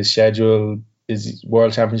 hopefully with his schedule, his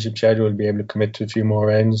World Championship schedule, will be able to commit to a few more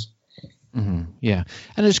rounds. Mm-hmm. Yeah,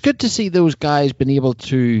 and it's good to see those guys being able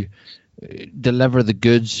to deliver the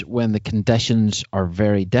goods when the conditions are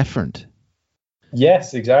very different.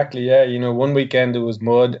 Yes, exactly. Yeah, you know, one weekend it was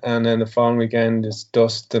mud, and then the following weekend it's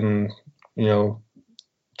dust and, you know,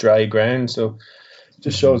 dry ground. So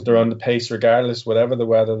just shows they're on the pace regardless, whatever the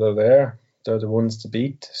weather they're there. They're the ones to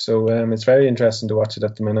beat. So it's very interesting to watch it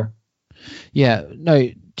at the minute. Yeah. Now,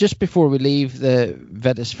 just before we leave the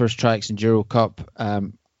Vitus First Tracks Enduro Cup,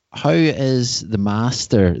 how is the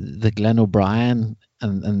master, the Glenn O'Brien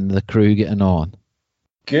and the crew getting on?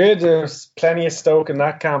 Good. There's plenty of stoke in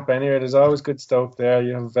that camp anyway. There's always good stoke there.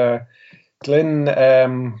 You have Glenn.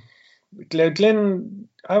 Glenn.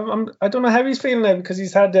 I don't know how he's feeling now, because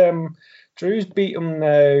he's had Drew's beat him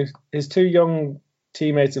now. His two young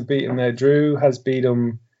teammates have beat him now. Drew has beat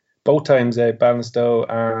him both times at Ballinstoe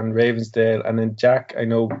and Ravensdale, and then Jack, I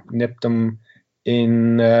know, nipped him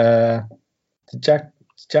in. Jack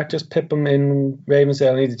just pipped him in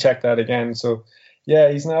Ravensdale. I need to check that again. So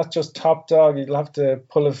yeah, he's not just top dog. He'll have to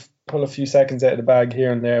pull a few seconds out of the bag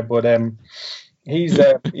here and there, but he's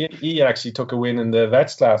he actually took a win in the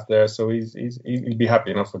vets class there, so he'll be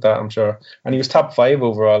happy enough with that, I'm sure. And he was top 5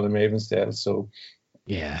 overall in Ravensdale, so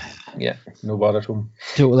yeah, no bother to him.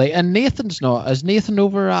 Totally. And Nathan's not. Is Nathan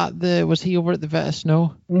over at was he over at the Vitus?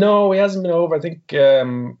 No, he hasn't been over. I think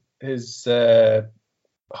his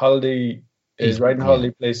holiday, his riding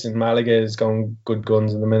holiday place in Malaga is going good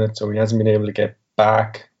guns in the minute, so he hasn't been able to get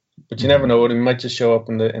back. But you never know, he might just show up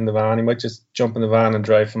in the van. He might just jump in the van and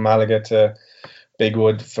drive from Malaga to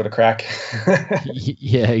Bigwood for the crack.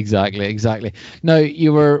 Yeah, exactly. Now,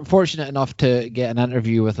 you were fortunate enough to get an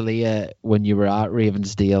interview with Leah when you were at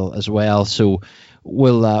Ravensdale as well, so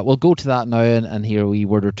we'll go to that now and hear a wee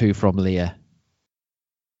word or two from Leah.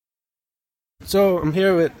 So I'm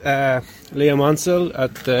here with Leah Monsell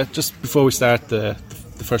at just before we start the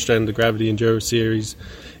first round of the Gravity Enduro Series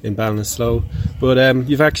in Ballinasloe. But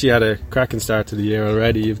you've actually had a cracking start to the year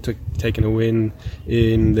already. You've taken a win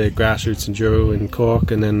in the Grassroots Enduro in Cork,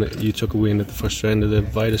 and then you took a win at the first round of the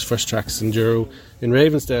Vitus First Tracks Enduro in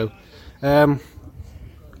Ravensdale.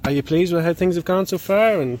 Are you pleased with how things have gone so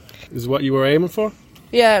far, and is what you were aiming for?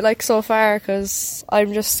 Yeah, like so far, because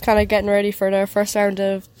I'm just kind of getting ready for the first round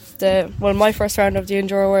of my first round of the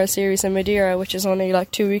Enduro World Series in Madeira, which is only like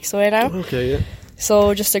 2 weeks away now. Okay, yeah.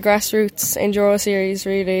 So just the Grassroots Enduro Series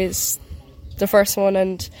really is the first one,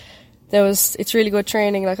 and it's really good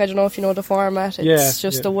training. Like, I don't know if you know the format. It's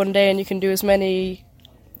just a one day, and you can do as many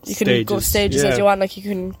stages as you want. Like, you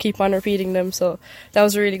can keep on repeating them. So that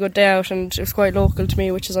was a really good day out, and it was quite local to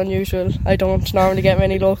me, which is unusual. I don't normally get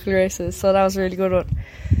many local races, so that was a really good one.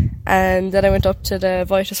 And then I went up to the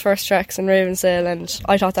Vitus First Tracks in Ravensdale, and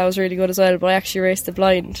I thought that was really good as well, but I actually raced the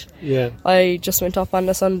blind. Yeah. I just went up on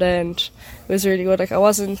the Sunday, and it was really good. Like, I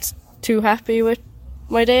wasn't too happy with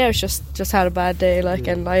my day. I was just had a bad day, like,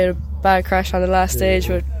 and I had a bad crash on the last stage,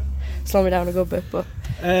 which slowed me down a good bit. But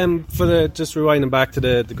just rewinding back to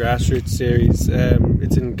the Grassroots Series,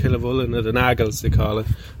 it's in Killavullen at the Naggles, they call it.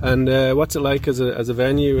 And what's it like as a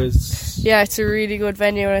venue? Yeah, it's a really good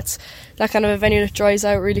venue, and it's that kind of a venue that dries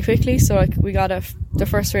out really quickly. So like, we got the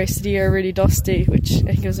first race of the year really dusty, which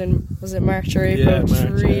I think was it March or April. Yeah,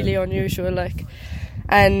 March, really unusual, like.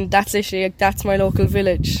 And that's my local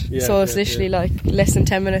village, so it's literally like less than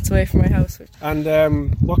 10 minutes away from my house.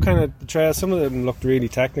 And what kind of trails? Some of them looked really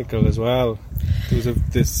technical as well. There was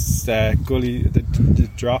this gully, the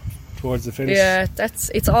drop towards the finish. Yeah,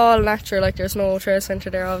 it's all natural. Like, there's no trail centre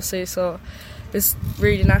there, obviously, so it's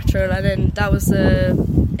really natural. And then that was the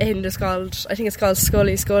end. I think it's called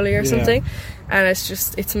Scully or something. And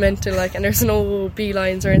it's mental, like, and there's no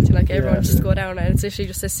beelines or anything, like, everyone just go down, and it's literally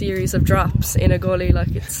just a series of drops in a gully.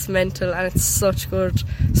 Like, it's mental, and it's such good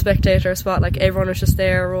spectator spot. Like, everyone was just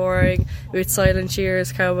there roaring with silent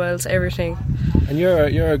cheers, cowbells, everything. And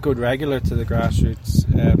you're a good regular to the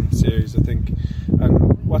Grassroots series, I think.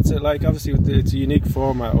 And what's it like? Obviously, it's a unique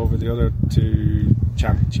format over the other two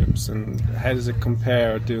championships, and how does it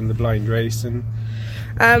compare doing the blind racing?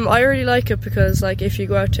 I really like it because, like, if you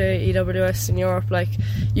go out to EWS in Europe, like,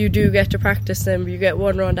 you do get to practice them. You get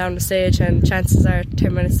one run down the stage, and chances are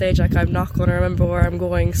 10-minute stage, like, I'm not going to remember where I'm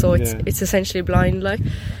going, so it's essentially blind, like,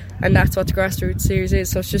 and that's what the Grassroots Series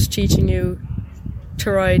is. So it's just teaching you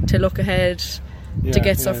to ride, to look ahead, to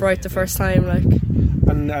get stuff right the first time, like.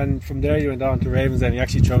 And from there you went on to Ravensdale, and you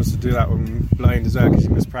actually chose to do that one blind as well because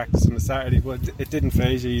you missed practice on the Saturday, but it didn't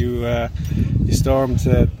faze you. You stormed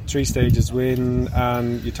to 3 stages win,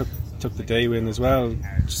 and you took the day win as well.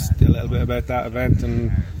 Just a little bit about that event,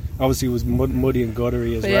 and obviously it was muddy and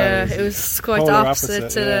guttery as well. Yeah, it was quite the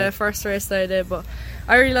opposite to the first race that I did, but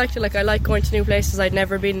I really liked it. Like, I like going to new places. I'd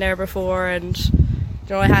never been there before, and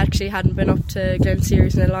I actually hadn't been up to Glen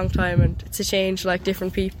Series in a long time, and it's a change, like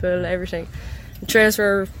different people, everything. The trails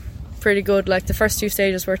were pretty good. Like, the first 2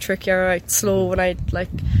 stages were tricky, alright, slow, and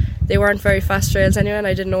they weren't very fast trails anyway, and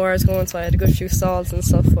I didn't know where I was going, so I had a good few stalls and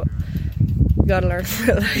stuff, but you gotta learn.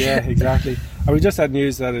 Yeah, exactly. And we just had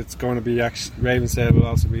news that it's going to be Ravensdale will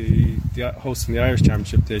also be hosting the Irish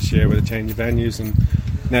Championship this year with a change of venues, and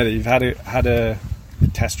now that you've had a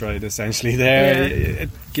test ride essentially there, it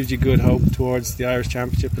gives you good hope towards the Irish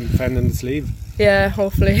Championship and defending the sleeve. Yeah,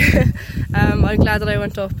 hopefully. I'm glad that I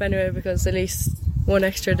went up anyway, because at least one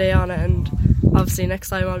extra day on it, and obviously next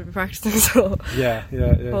time I'll be practicing, so yeah.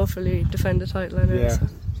 hopefully defend the title anyway.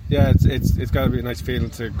 Yeah, it's got to be a nice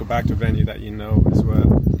feeling to go back to a venue that you know as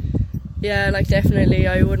well. Yeah, like definitely.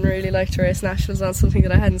 I wouldn't really like to race nationals on something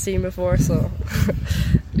that I hadn't seen before, so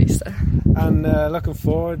at least. And looking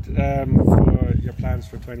forward for your plans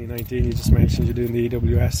for 2019. You just mentioned you're doing the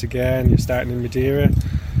EWS again. You're starting in Madeira.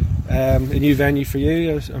 A new venue for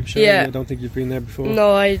you, I'm sure. Yeah. I don't think you've been there before.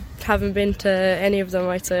 No, I haven't been to any of them.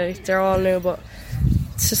 I'd say they're all new, but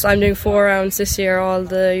it's just I'm doing 4 rounds this year, all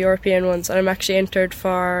the European ones, and I'm actually entered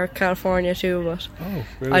for California too, but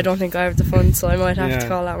I don't think I have the funds, so I might have to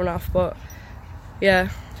call that one off. But yeah.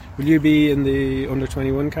 Will you be in the under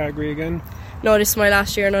 21 category again? No, this is my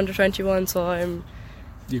last year in under 21, so I'm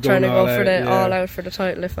trying to go for the all out for the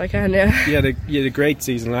title if I can. You had a great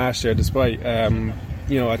season last year, despite I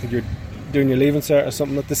think you're doing your leaving cert or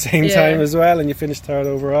something at the same time as well, and you finished 3rd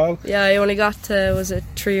overall. Yeah, I only got to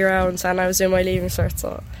 3 rounds, and I was doing my leaving cert,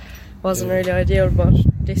 so it wasn't really ideal. But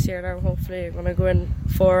this year now, hopefully, I'm going to go in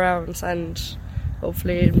 4 rounds and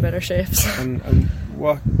hopefully in better shape. And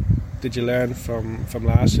what did you learn from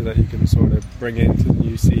last year that you can sort of bring into the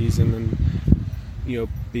new season and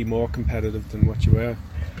be more competitive than what you were?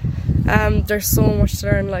 There's so much to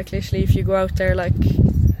learn. Like, literally, if you go out there, like,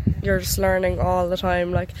 you're just learning all the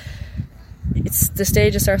time. Like, the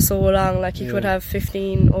stages are so long. Like, you could have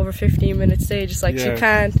 15 minute stages. Like, you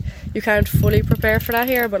can't fully prepare for that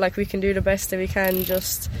here, but like, we can do the best that we can,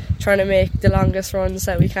 just trying to make the longest runs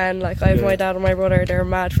that we can. Like, I have my dad and my brother, they're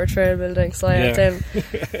mad for trail building, so I have them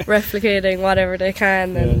replicating whatever they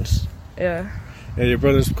can. And yeah, your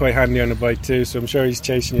brother's quite handy on the bike too, so I'm sure he's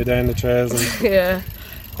chasing you down the trails and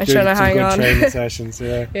I'm trying to hang on. Training sessions,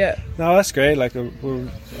 No, that's great. Like,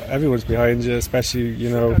 everyone's behind you, especially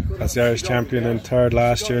as the Irish champion and 3rd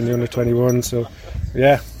last year in the under 21. So,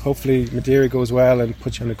 hopefully Madeira goes well and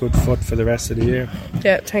puts you on a good foot for the rest of the year.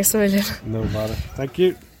 Yeah, thanks a million. No bother. Thank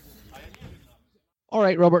you. All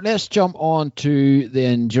right, Robert, let's jump on to the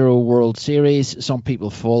Enduro World Series. Some people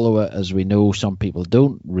follow it, as we know. Some people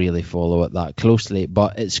don't really follow it that closely,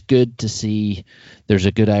 but it's good to see there's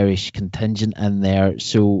a good Irish contingent in there.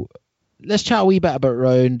 So let's chat a wee bit about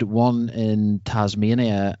round 1 in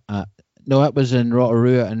Tasmania. No, it was in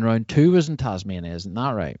Rotorua, and round 2 was in Tasmania, isn't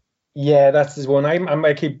that right? Yeah, that's the one.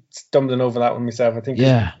 I keep stumbling over that one myself. I think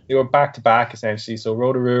they were back-to-back, essentially. So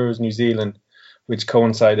Rotorua was New Zealand, which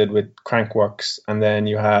coincided with Crankworx, and then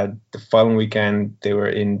you had the following weekend they were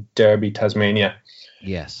in Derby, Tasmania.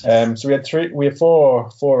 Yes. So we had four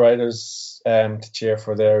riders to cheer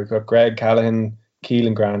for there. We've got Greg Callaghan,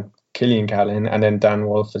 Keelan Grant, Killian Callaghan, and then Dan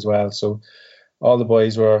Wolf as well. So all the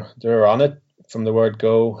boys were on it from the word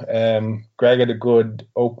go. Greg had a good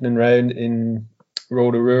opening round in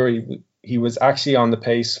Rotorua. He was actually on the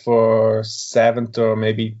pace for 7th or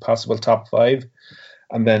maybe possible top 5.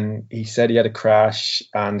 And then he said he had a crash,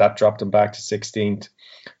 and that dropped him back to 16th.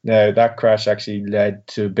 Now, that crash actually led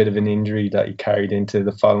to a bit of an injury that he carried into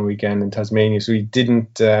the following weekend in Tasmania. So he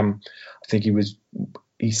didn't, I think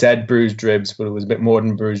he said bruised ribs, but it was a bit more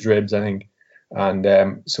than bruised ribs, I think.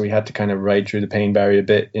 And so he had to kind of ride through the pain barrier a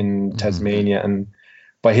bit in Tasmania. And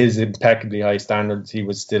by his impeccably high standards, he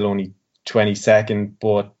was still only 22nd,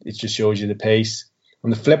 but it just shows you the pace. On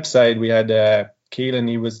the flip side, we had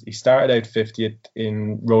Keelan. He started out 50th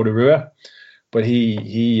in Rotorua, but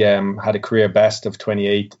he had a career best of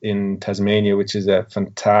 28 in Tasmania, which is a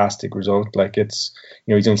fantastic result. Like, it's,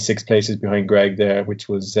 he's only 6 places behind Greg there, which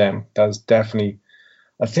was that was definitely,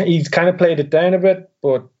 I think he's kind of played it down a bit,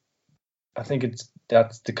 but I think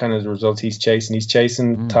that's the kind of result he's chasing. He's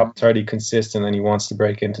chasing top 30 consistent, and he wants to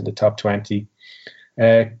break into the top 20.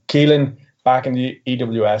 Keelan back in the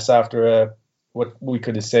EWS after what we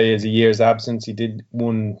could say is a year's absence. He did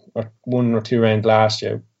one or two rounds last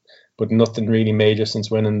year, but nothing really major since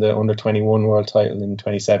winning the under 21 world title in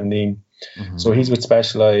 2017. So he's with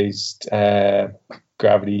Specialized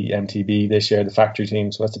Gravity MTB this year, the factory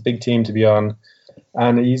team. So that's a big team to be on.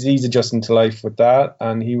 and he's adjusting to life with that.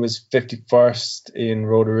 And he was 51st in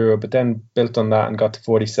Rotorua, but then built on that and got to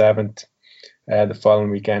 47th the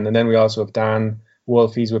following weekend. And then we also have Dan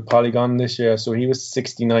Wolf. He's with Polygon this year, so he was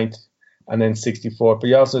 69th and then 64th. But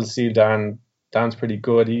you also see Dan's pretty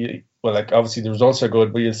good. Obviously the results are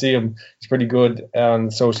good, but you'll see him. He's pretty good on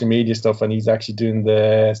social media stuff, and he's actually doing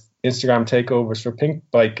the Instagram takeovers for Pink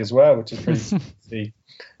Bike as well, which is pretty cool to see.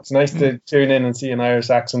 It's nice to tune in and see an Irish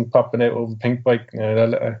accent popping out over Pink Bike.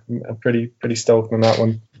 I'm pretty stoked on that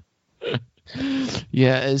one.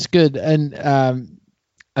 Yeah, it's good. And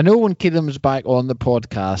I know when Keelan was back on the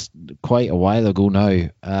podcast quite a while ago now,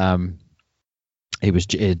 he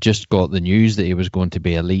had just got the news that he was going to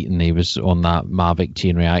be elite, and he was on that Mavic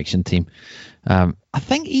Chain Reaction team. I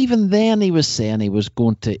think even then he was saying he was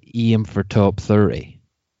going to aim for top 30.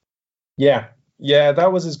 Yeah,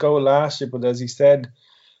 that was his goal last year. But as he said,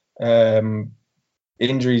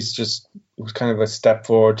 injuries just was kind of a step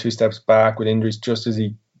forward, 2 steps back with injuries. Just as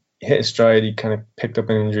he hit his stride, he kind of picked up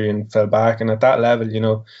an injury and fell back. And at that level,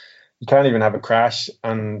 you can't even have a crash.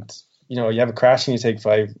 And you have a crash and you take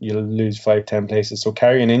 5, you'll lose 5-10 places. So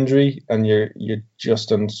carry an injury and you're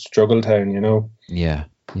just on struggle town. Yeah.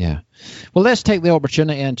 Well, let's take the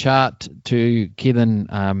opportunity and chat to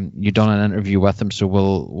Keelan. You've done an interview with him, so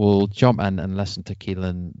we'll jump in and listen to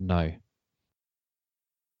Keelan now.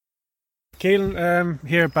 Keelan,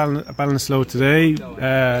 here at Ballinasloe today,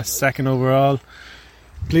 2nd overall.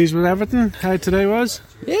 Pleased with everything? How today was?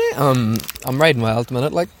 Yeah, I'm riding well at the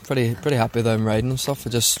minute. Pretty happy that I'm riding and stuff. I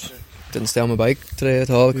just didn't stay on my bike today at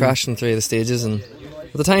all. Crashed in 3 of the stages, and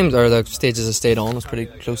at the time, or the stages I stayed on was pretty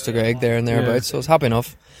close to Greg there and thereabouts, so I was happy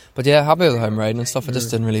enough. But yeah, happy with how I'm riding and stuff. I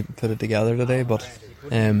just didn't really put it together today. But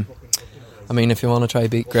if you want to try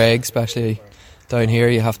beat Greg, especially down here,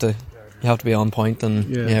 you have to be on point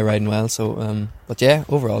and riding well. So, but yeah,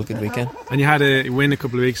 overall good weekend. And you had a win a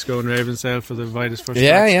couple of weeks ago in Ravensdale for the Vitus First.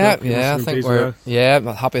 Yeah. I think we're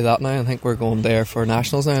happy with that now. I think we're going there for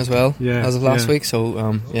nationals now as well. Yeah, as of last week.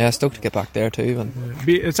 So stoked to get back there too. And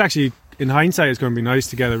it's actually, in hindsight, it's going to be nice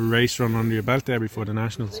to get a race run under your belt there before the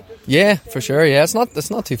nationals. Yeah, for sure. Yeah, it's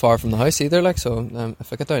not too far from the house either. So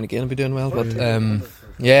if I get down again, I'll be doing well. But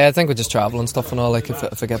I think we just travel and stuff and all.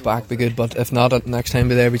 If I get back, be good. But if not, next time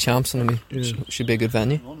be there, be champs, and should be a good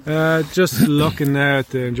venue. Just looking now at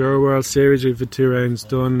the Enduro World Series, we've had 2 rounds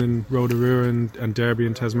done in Rotorua and Derby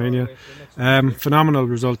in Tasmania. Phenomenal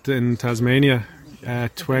result in Tasmania.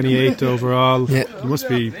 28th overall. Yeah. You must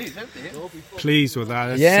be pleased with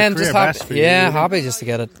that. I'm just happy. Happy just to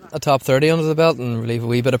get a top 30 under the belt and relieve a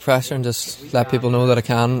wee bit of pressure and just let people know that I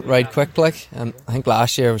can ride quick. I think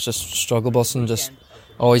last year was just struggle busting, just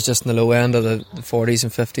always just in the low end of the 40s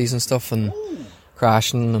and 50s and stuff, and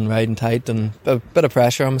crashing and riding tight, and a bit of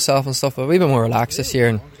pressure on myself and stuff. But we've been more relaxed this year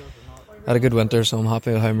and had a good winter, so I'm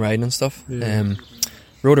happy with how I'm riding and stuff.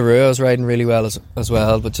 Rotorua I was riding really well as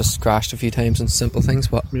well, but just crashed a few times in simple things.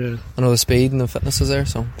 But I know the speed and the fitness is there,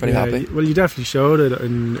 so pretty happy. Well, you definitely showed it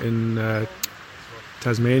in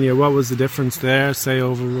Tasmania. What was the difference there, say,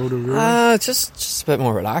 over Rotorua? Just a bit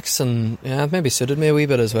more relaxed, and it maybe suited me a wee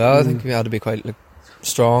bit as well. I think we had to be quite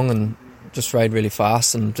strong and just ride really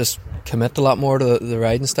fast and just commit a lot more to the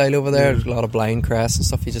riding style over there. A lot of blind crests and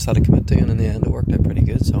stuff you just had to commit to, and in the end it worked out pretty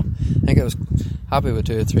good. So I think I was happy with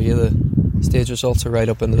 2 or 3 of the stage results are right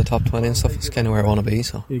up into the top 20 and stuff. It's kind of where I want to be.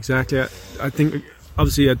 So exactly. I think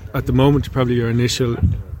obviously at the moment probably your initial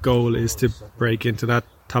goal is to break into that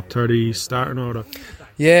top 30 starting order.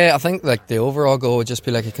 Yeah, I think the overall goal would just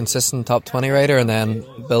be a consistent top 20 rider and then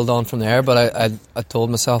build on from there. But I told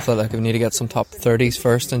myself that we need to get some top 30s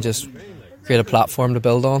first and just create a platform to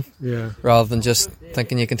build on. Yeah. Rather than just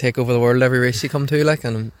thinking you can take over the world every race you come to.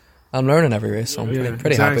 And I'm learning every race, so I'm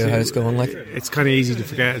pretty happy with how it's going. It's kind of easy to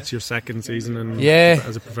forget it's your 2nd season, and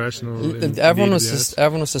as a professional, everyone was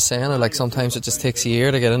just saying it. Sometimes it just takes a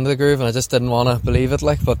year to get into the groove, and I just didn't want to believe it.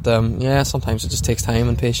 But sometimes it just takes time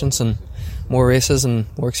and patience and more races and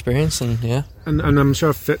more experience, and And I'm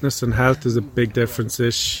sure fitness and health is a big difference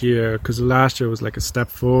this year, because last year was a step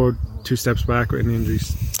forward, 2 steps back with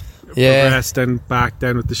injuries. Progressed, then back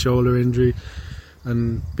down with the shoulder injury.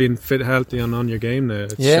 And being fit, healthy, and on your game now.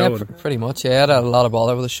 Pretty much. I had a lot of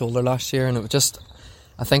bother with the shoulder last year, and it was just,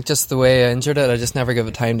 I think just the way I injured it, I just never gave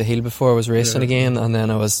it time to heal before I was racing again, and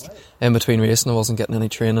then I was in between racing, I wasn't getting any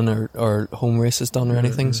training or home races done or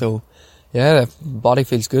anything. So body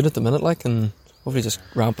feels good at the minute, and hopefully just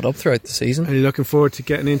ramp it up throughout the season. Are you looking forward to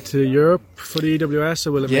getting into Europe for the EWS,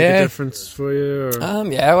 or will it make a difference for you? Or?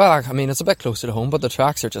 It's a bit closer to home, but the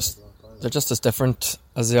tracks are just as different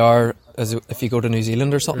as they are as if you go to New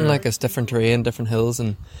Zealand or something. It's different terrain, different hills,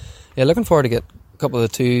 and looking forward to get couple of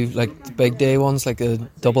the two, like the big day ones, like the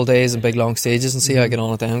double days and big long stages, and see how I get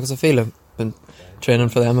on at them, because I feel I've been training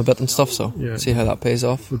for them a bit and stuff, so see how that pays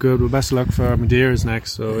off. Well, good. Well, best of luck for Madeiras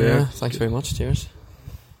next. So yeah, thanks very much. Cheers.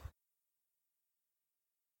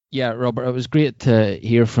 Yeah, Robert, it was great to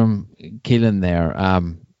hear from Keelan there.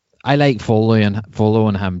 I like following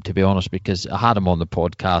him, to be honest, because I had him on the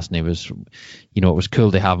podcast, and he was, it was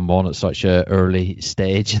cool to have him on at such an early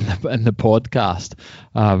stage in the podcast.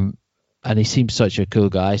 And he seems such a cool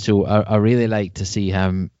guy, so I really like to see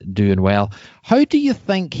him doing well. How do you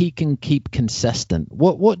think he can keep consistent?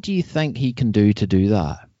 What do you think he can do to do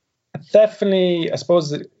that? Definitely, I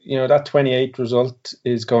suppose that 28 result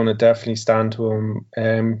is going to definitely stand to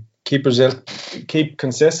him. Keep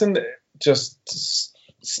consistent, just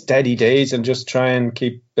steady days, and just try and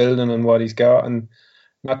keep building on what he's got, and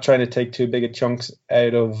not trying to take too big a chunks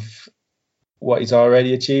out of what he's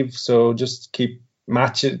already achieved. So just keep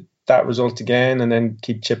matching that result again, and then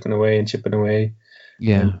keep chipping away.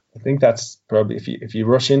 Yeah, and I think that's probably, if you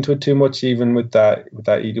rush into it too much, even with that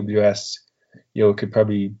EWS, it could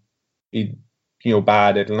probably be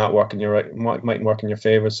bad. It'll not work in your might work in your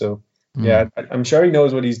favor. So yeah, I'm sure he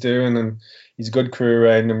knows what he's doing, and he's a good crew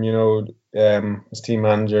around him. His team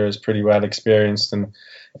manager is pretty well experienced, and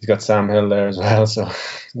he's got Sam Hill there as well. So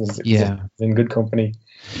he's in good company.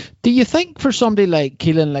 Do you think for somebody like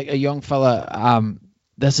Keelan, like a young fella,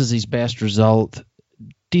 this is his best result?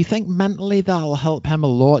 Do you think mentally that'll help him a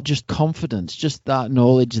lot? Just confidence, just that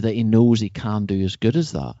knowledge that he knows he can do as good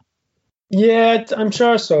as that. Yeah, I'm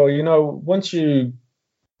sure so. Once you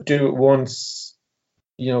do it once,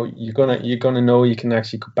 you're gonna know you can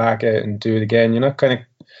actually go back out and do it again.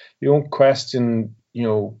 You won't question,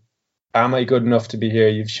 am I good enough to be here?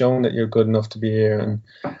 You've shown that you're good enough to be here,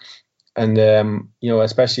 and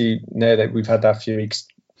especially now that we've had that few weeks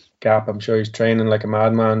gap, I'm sure he's training like a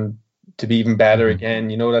madman to be even better again,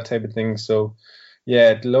 that type of thing. So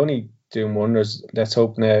yeah, it'll only do him wonders. Let's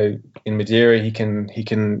hope now in Madeira he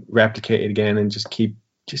can replicate it again, and just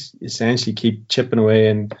essentially keep chipping away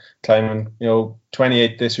and climbing.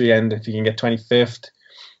 28 this weekend. If you can get 25th,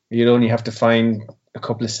 you'd only have to find a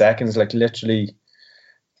couple of seconds, like literally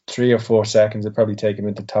 3 or 4 seconds. It'd probably take him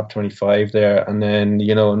into top 25 there, and then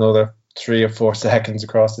another 3 or 4 seconds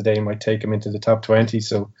across the day might take him into the top 20.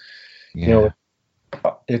 So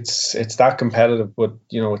it's that competitive, but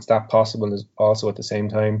it's that possible as also at the same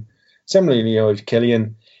time. Similarly, if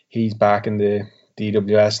Killian, he's back in the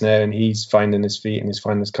DWS now, and he's finding his feet and he's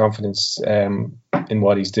finding his confidence in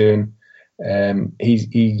what he's doing.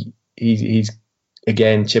 He's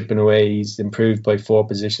again chipping away. He's improved by 4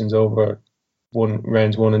 positions over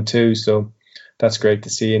rounds 1 and 2. So that's great to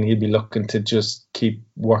see, and he'll be looking to just keep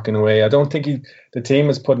working away. I don't think the team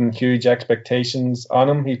is putting huge expectations on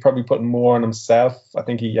him. He's probably putting more on himself. I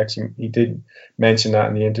think he did mention that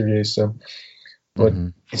in the interview. So, but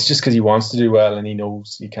it's just because he wants to do well, and he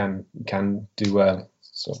knows he can do well.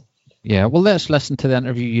 So yeah, well, let's listen to the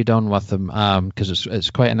interview you done with him, because it's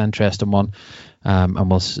quite an interesting one, and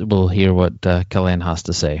we'll hear what Killian has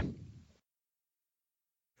to say.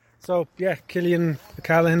 So yeah, Killian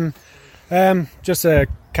O'Callaghan. Just a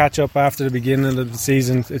catch up after the beginning of the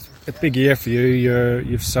season. It's a big year for you.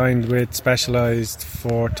 You've signed with Specialized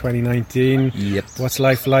for 2019. Yep. What's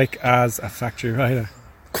life like as a factory rider?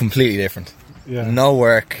 Completely different. Yeah. No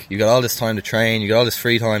work. You got all this time to train. You got all this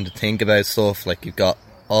free time to think about stuff. Like, you've got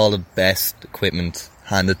all the best equipment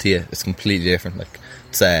handed to you. It's completely different. Like,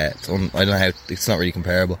 I don't know how. It's not really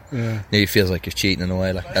comparable. Yeah. It feels like you're cheating in a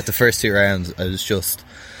way. Like, at the first 2 rounds,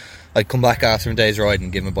 I'd come back after a day's ride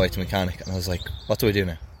and give my bike to a mechanic, and I was like, what do I do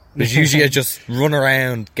now? Because usually I just run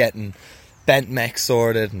around getting bent mechs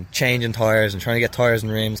sorted and changing tyres and trying to get tyres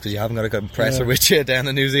and rims because you haven't got a compressor with you down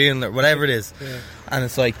in New Zealand or whatever it is. Yeah. And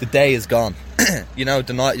it's like the day is gone. You've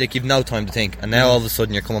no time to think, and now all of a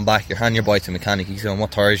sudden you're coming back, you're handing your bike to a mechanic, he's going,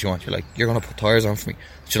 what tyres you want? You're like, you're going to put tyres on for me.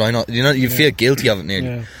 Should I not? You feel guilty of it nearly.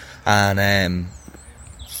 Yeah. And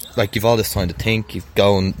like, you've all this time to think. You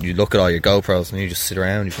go and you look at all your GoPros and you just sit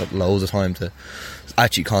around. You've got loads of time to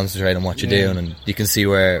actually concentrate on what you're doing, and you can see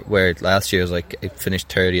where last year was like, it finished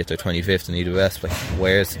 30th or 25th in EWS. Like,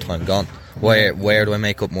 where's the time gone? Where do I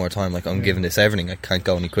make up more time? Like, I'm giving this everything. I can't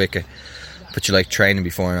go any quicker. But you're like training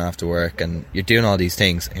before and after work, and you're doing all these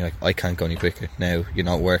things, and you're like, I can't go any quicker. Now you're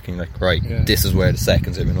not working. Like, right, this is where the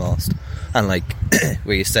seconds have been lost. And like,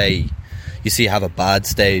 where you see you have a bad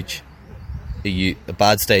stage. A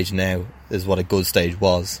bad stage now is what a good stage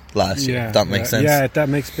was last year. If that makes sense. Yeah, that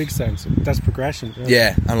makes big sense. That's progression.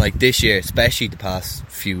 Yeah, and like this year, especially the past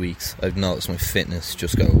few weeks, I've noticed my fitness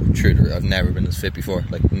just go through the roof. I've never been as fit before.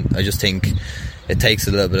 Like, I just think it takes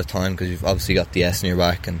a little bit of time because you've obviously got the S in your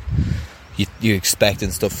back, and you're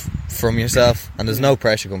expecting stuff from yourself, and there's no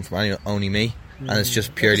pressure coming from only me. And it's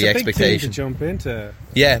just purely expectation. Big thing to jump into.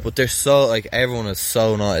 Yeah, but they're so like everyone is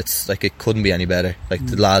so not. It's like it couldn't be any better. Like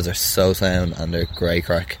the lads are so sound and they're great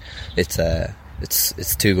crack. It's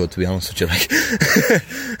too good to be honest with you. Like,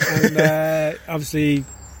 and obviously,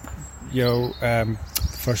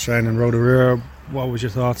 first round in Rotorua. What was your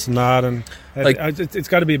thoughts on that? And like, it's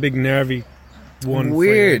got to be a big nervy one.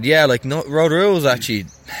 Weird, yeah. Like no, Rotorua was actually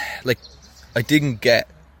like I didn't get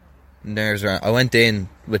nerves around. I went in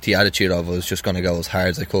with the attitude of I was just going to go as hard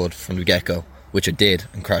as I could from the get-go, which I did,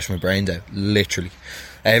 and crashed my brains out. Literally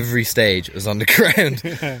every stage was on the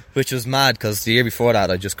ground, which was mad because the year before that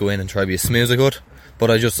I'd just go in and try to be as smooth as I could, but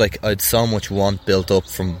I just like I'd so much want built up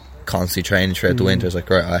from constantly training throughout the winter. I was like,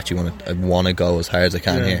 right, I want to go as hard as I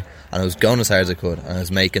can here, and I was going as hard as I could, and I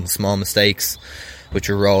was making small mistakes which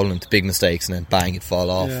are rolling into big mistakes, and then bang, it'd fall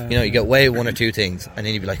off. You get away with one or two things, and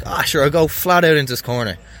then you'd be like, sure, I'll go flat out into this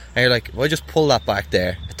corner. And you're like, if I just pull that back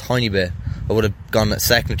there a tiny bit, I would have gone a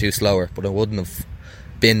second or two slower, but I wouldn't have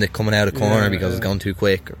been coming out of the corner because it's gone too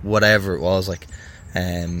quick, or whatever it was. Like,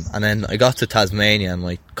 and then I got to Tasmania, and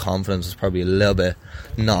my confidence was probably a little bit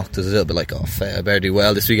knocked. It was a little bit like, I better do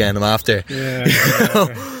well this weekend. I'm after.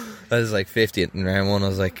 I was like 50th in round one. I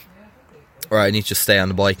was like, alright, I need to just stay on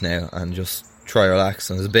the bike now and just try relax.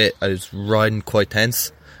 And I was riding quite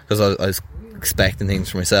tense because I was expecting things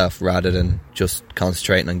for myself rather than just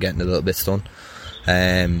concentrating on getting a little bit done.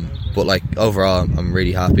 But like overall, I'm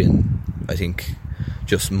really happy, and I think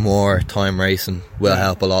just more time racing will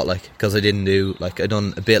help a lot. Like, because I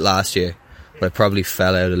done a bit last year, but I probably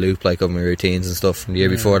fell out of the loop like of my routines and stuff from the year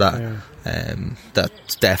before that.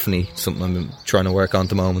 That's definitely something I'm trying to work on at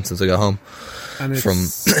the moment since I got home from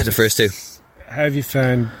the first two. How have you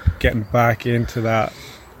found getting back into that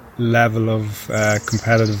level of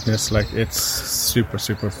competitiveness? Like, it's super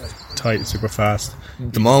tight, super fast.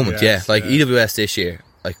 The moment, like EWS this year,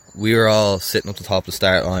 like we were all sitting up the top of the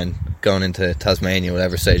start line going into Tasmania,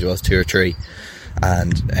 whatever stage it was, 2 or 3,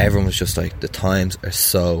 and everyone was just like, the times are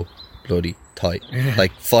so bloody tight.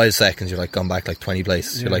 Like 5 seconds you're like gone back like 20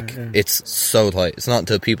 places. You're like, it's so tight. It's not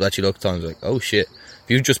until people actually look at times like, oh shit, if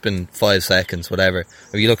you've just been 5 seconds, whatever,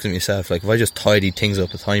 or you looked at yourself like, if I just tidied things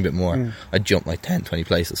up a tiny bit more, I'd jump like 10-20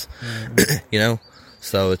 places.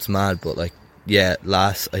 So it's mad. But like,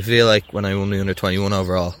 I feel like when I won the under 21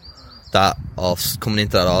 overall, coming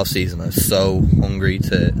into that off season, I was so hungry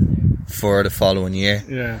for the following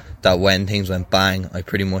year that when things went bang, I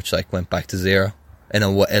pretty much like went back to zero in a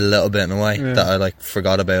little bit, in a way that I like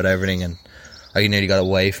forgot about everything, and I nearly got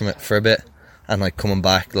away from it for a bit. And like coming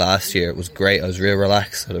back last year, it was great. I was real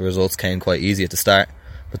relaxed, so the results came quite easy at the start,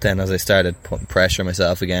 but then as I started putting pressure on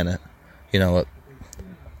myself again,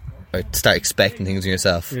 I start expecting things in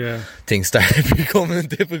yourself, things started becoming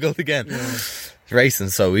difficult again.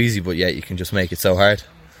 Racing's so easy, but yet you can just make it so hard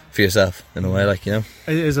for yourself in a way, like,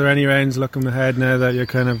 Is there any rounds looking ahead now that you're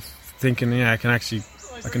kind of thinking, I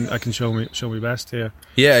can show me best here?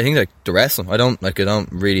 Yeah, I think like the wrestling, I don't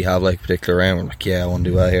really have like a particular round where I'm like, I want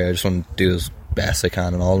to do well here, I just want to do as best I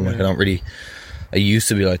can in all of them. Like, I used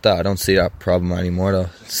to be like that. I don't see that problem anymore though.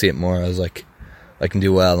 I see it more as like, I can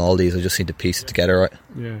do well in all these, I just need to piece it together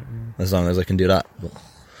right. As long as I can do that. But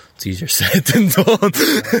it's easier said than done.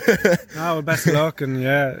 Well, best of luck, and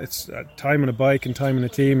it's time on a bike and time in a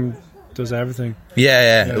team does everything.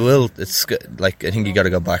 It will. It's like, I think you got to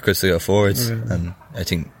go backwards to go forwards, and I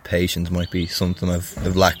think patience might be something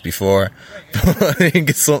I've lacked before, but I think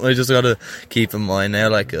it's something I just got to keep in mind now,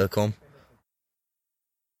 like it'll come.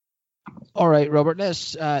 All right, Robert,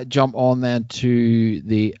 let's jump on then to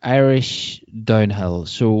the Irish downhill.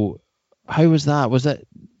 So how was that?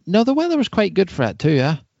 The weather was quite good for it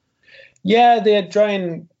too, Yeah, they had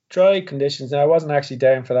dry conditions, and I wasn't actually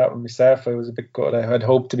down for that one myself. I was a bit good. I had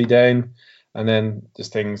hoped to be down, and then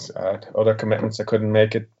just other commitments, I couldn't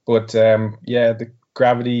make it. But the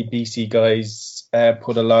Gravity BC guys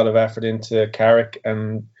put a lot of effort into Carrick,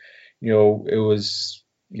 and it was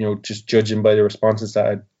just judging by the responses that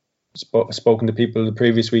I'd spoken to people the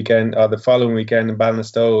previous weekend, the following weekend in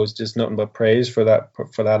Ballinstow, was just nothing but praise for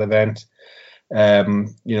that event.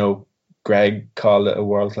 Greg called it a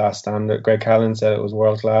world-class standard. Greg Callan said it was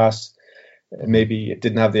world-class. Maybe it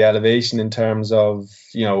didn't have the elevation in terms of,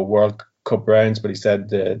 World Cup rounds, but he said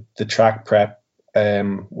the track prep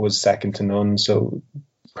was second to none. So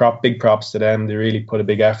big props to them. They really put a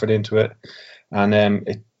big effort into it. And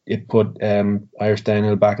it put Irish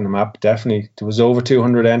downhill back on the map, definitely. There was over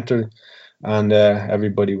 200 entered, and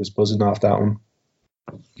everybody was buzzing off that one.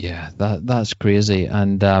 Yeah, that's crazy.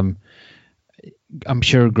 And I'm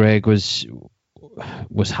sure Greg was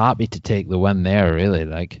happy to take the win there, really.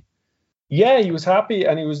 Like, Yeah, he was happy,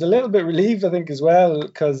 and he was a little bit relieved, I think, as well,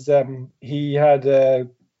 because he had the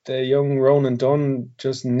young Ronan Dunn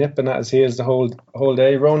just nipping at his heels the whole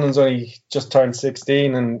day. Ronan's only just turned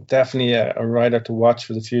 16, and definitely a rider to watch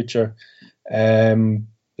for the future.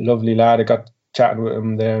 Lovely lad. I got chatting with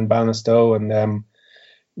him there in Balnastow, and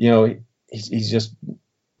he's just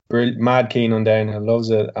mad keen on downhill, loves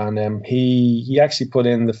it, and he actually put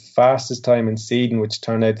in the fastest time in Seedon, which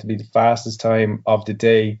turned out to be the fastest time of the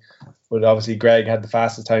day. But obviously Greg had the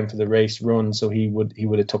fastest time for the race run, so he would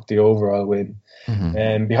have took the overall win.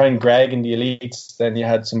 And behind Greg in the elites, then you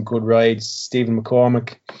had some good rides. Stephen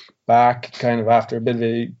McCormick back kind of after a bit of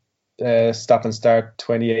a stop and start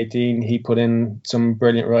 2018. He put in some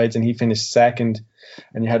brilliant rides and he finished second.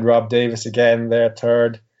 And you had Rob Davis again there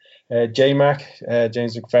third. J-Mac,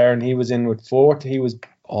 James McFerrin, he was in with fourth. He was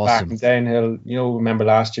awesome. Back downhill. Remember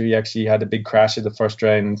last year he actually had a big crash at the first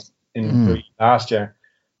round in last year.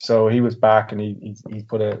 So he was back, and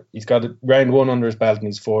he's got a round one under his belt, and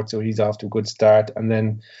he's fourth, so he's off to a good start. And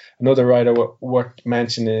then another rider worth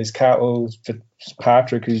mentioning is Cathal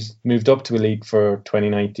Fitzpatrick, who's moved up to elite for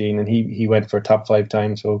 2019, and he went for a top 5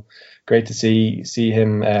 time. So great to see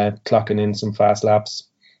him clocking in some fast laps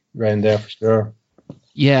around there for sure.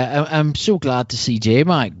 Yeah, I'm so glad to see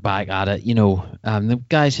J-Mac back at it. The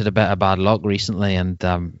guy's had a bit of bad luck recently,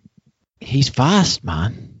 and he's fast,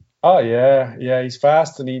 man. Oh yeah, he's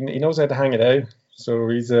fast, and he knows how to hang it out. So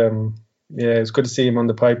he's it's good to see him on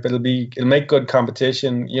the pipe. It'll make good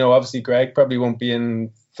competition. Obviously Greg probably won't be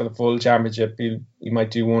in for the full championship. He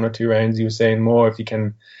might do 1 or 2 rounds. He was saying more if he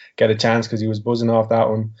can get a chance, because he was buzzing off that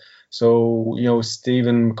one. So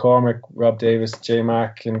Stephen McCormick, Rob Davis,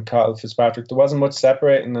 J-Mac, and Cathal Fitzpatrick, there wasn't much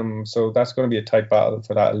separating them. So that's going to be a tight battle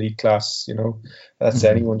for that elite class. That's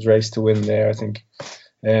anyone's race to win there, I think.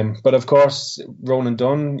 But of course, Ronan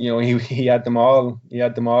Dunn, he had them all. He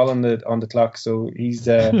had them all on the clock. So he's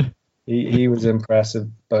he was impressive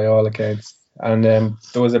by all accounts. And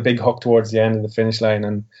there was a big hook towards the end of the finish line,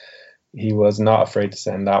 and he was not afraid to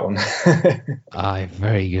send that one. Aye,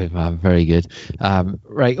 very good, man. Very good.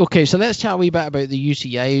 Right, okay. So let's chat a wee bit about the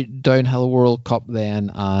UCI Downhill World Cup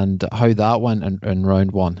then, and how that went in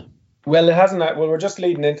round one. Well, it hasn't. Well, we're just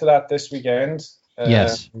leading into that this weekend.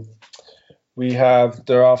 Yes.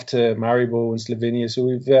 They're off to Maribor in Slovenia. So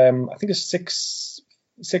we've, I think it's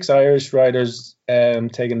six Irish riders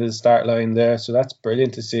taking to the start line there. So that's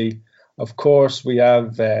brilliant to see. Of course, we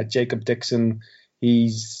have Jacob Dixon.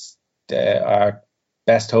 He's our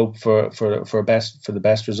best hope for the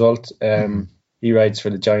best result. He rides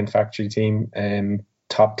for the Giant Factory team,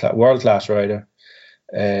 world class rider.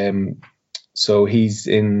 So he's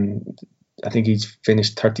in. I think he's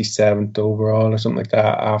finished 37th overall or something like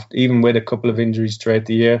that, even with a couple of injuries throughout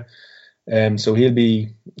the year. So he'll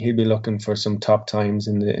be looking for some top times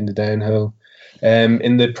in the downhill.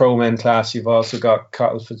 In the pro men class, you've also got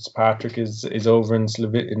Cathal Fitzpatrick is over in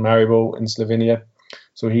Maribor in Slovenia,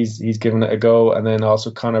 so he's giving it a go. And then also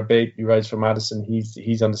Connor Bate, who rides for Madison,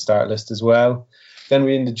 he's on the start list as well. Then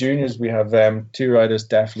in the juniors we have 2 riders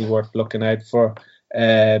definitely worth looking out for.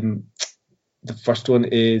 The first one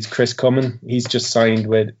is Chris Cummin. He's just signed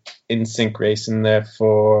with InSync Racing there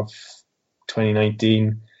for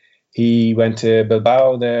 2019. He went to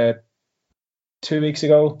Bilbao there 2 weeks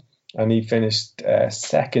ago, and he finished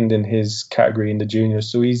second in his category in the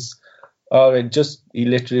juniors. So he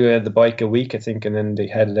literally had the bike a week, I think, and then they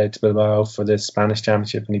headed out to Bilbao for the Spanish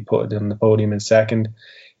Championship, and he put it on the podium in second.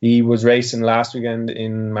 He was racing last weekend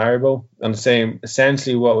in Maribor on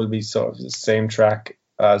essentially what will be sort of the same track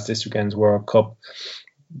as this weekend's World Cup,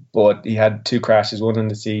 but he had 2 crashes, one in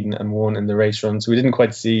the season and one in the race run, so we didn't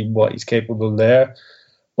quite see what he's capable there,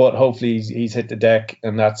 but hopefully he's hit the deck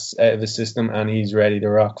and that's out of the system and he's ready to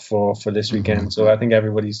rock for this weekend. So I think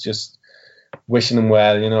everybody's just wishing him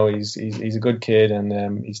well. He's a good kid,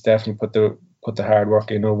 and he's definitely put the hard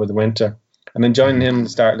work in over the winter. And then joining him in the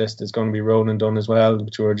start list is going to be Ronan Dunn as well,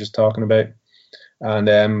 which we were just talking about,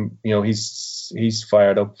 and he's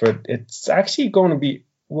fired up for it. It's actually going to be,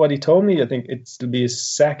 what he told me, I think it'll be his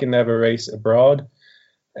second ever race abroad.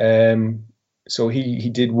 So he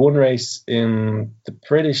did one race in the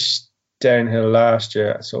British downhill last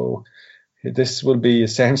year. So this will be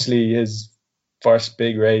essentially his first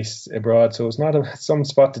big race abroad. So it's not some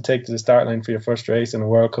spot to take to the start line for your first race in a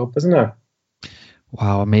World Cup, isn't it?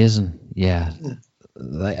 Wow, amazing. Yeah.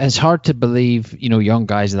 It's hard to believe, young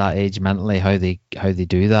guys at that age mentally, how they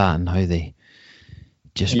do that and how they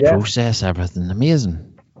just process everything. Amazing.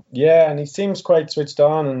 Yeah, and he seems quite switched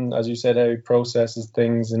on, and as you said, how he processes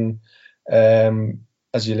things, and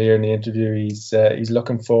as you'll hear in the interview, he's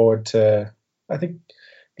looking forward to, I think,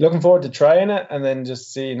 looking forward to trying it and then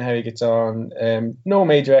just seeing how he gets on. No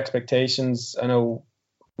major expectations. I know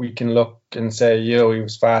we can look and say, he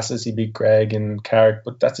was fastest, he beat Greg and Carrick,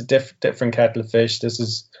 but that's a different kettle of fish. This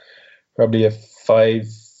is probably a 5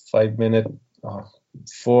 minute,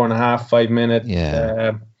 4.5, 5 minute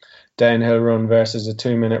downhill run versus a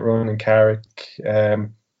 2 minute run in Carrick.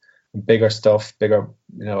 Bigger stuff, a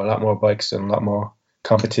lot more bikes and a lot more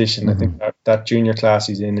competition. I think that junior class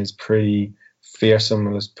he's in is pretty fearsome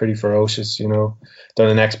and it's pretty ferocious, done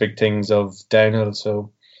the next big things of downhill.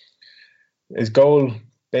 So his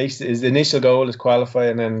initial goal is qualify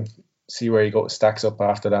and then see where he stacks up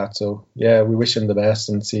after that. So we wish him the best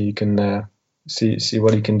and see you can see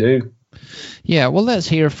what he can do. Yeah, well, let's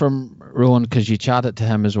hear from Rowan because you chatted to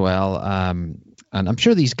him as well. And I'm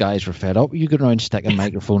sure these guys were fed up. You go around sticking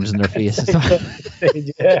microphones in their faces.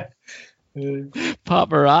 Yeah.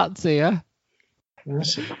 Paparazzi, yeah.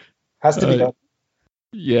 Has to be done.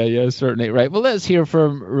 Yeah, certainly. Right, well, let's hear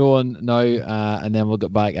from Rowan now, and then we'll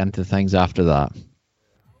get back into things after that.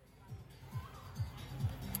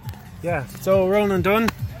 Yeah, so Ronan Dunn,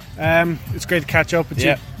 it's great to catch up with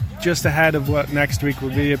you just ahead of what next week will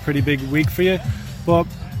be a pretty big week for you. But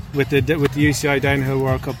with the UCI Downhill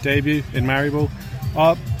World Cup debut in Maribor.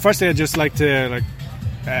 Firstly, I'd just like to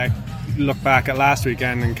look back at last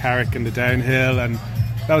weekend in Carrick and the downhill, and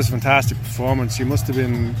that was a fantastic performance.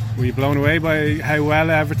 Were you blown away by how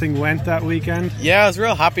well everything went that weekend? Yeah, I was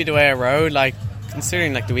real happy the way I rode.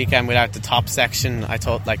 Considering the weekend without the top section, I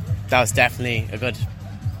thought that was definitely a good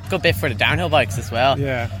bit for the downhill bikes as well.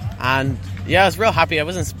 Yeah, and I was real happy.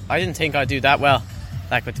 I didn't think I'd do that well.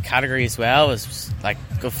 With the category as well, it was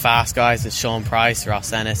good fast guys with Sean Price,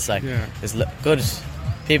 Ross Ennis, there's good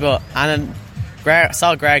people. And then I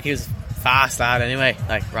saw Greg, he was a fast lad anyway,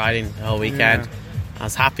 riding the whole weekend. I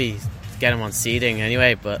was happy to get him on seeding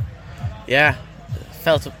anyway, but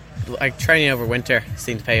felt like training over winter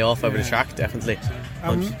seemed to pay off over the track, definitely.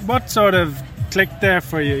 What sort of clicked there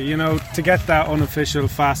for you, to get that unofficial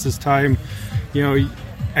fastest time,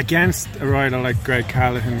 against a rider like Greg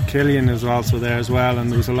Callaghan? Killian was also there as well, and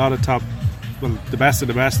there was a lot of the best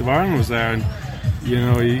of Ireland was there, and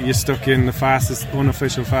you stuck in the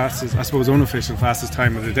unofficial fastest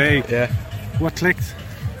time of the day. Yeah. What clicked?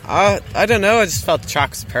 I don't know, I just felt the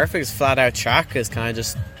track was perfect. It's flat out track, it's kind of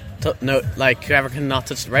just whoever can not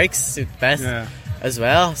touch the brakes suit best as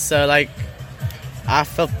well. So I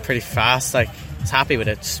felt pretty fast, I was happy with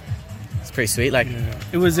it. It's pretty sweet.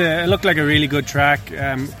 It looked like a really good track,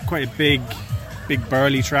 quite a big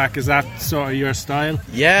burly track. Is that sort of your style?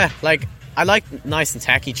 Yeah, I like nice and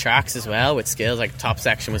techy tracks as well with skills. Top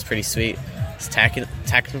section was pretty sweet. It's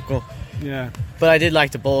technical. Yeah. But I did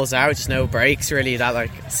like the balls out, just no brakes really.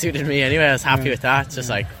 That suited me anyway. I was happy with that.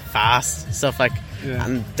 Just fast stuff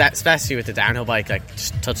and that, especially with the downhill bike,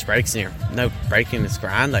 just touch brakes and you're no braking. It's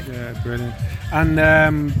grand. Yeah, brilliant.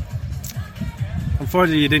 And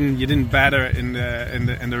unfortunately, you didn't batter it in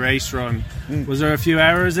the race run. Was there a few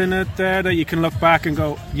errors in it there that you can look back and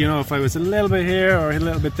go, if I was a little bit here or a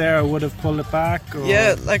little bit there, I would have pulled it back? Or?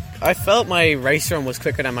 Yeah, I felt my race run was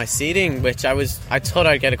quicker than my seating, which I thought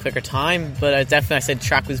I'd get a quicker time, but I said the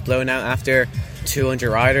track was blown out after 200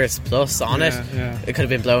 riders plus on it. Yeah. It could have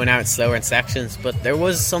been blown out slower in sections, but there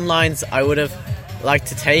was some lines I would have liked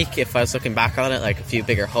to take if I was looking back on it, a few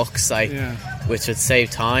bigger hooks, which would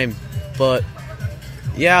save time. But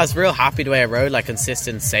yeah, I was real happy the way I rode,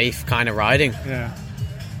 consistent, safe kind of riding. Yeah.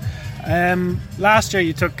 Last year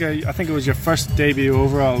you took, I think it was your first debut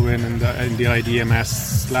overall win in the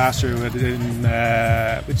IDMS last year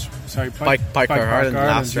Bike Ireland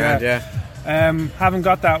last round, yeah. Having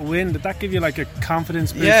got that win, did that give you a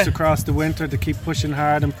confidence boost across the winter to keep pushing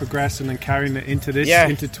hard and progressing and carrying it into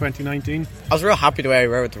into 2019? I was real happy the way I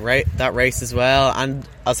rode that race as well, and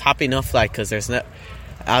I was happy enough because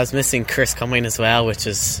I was missing Chris Cumming as well, which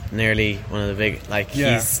is nearly one of the big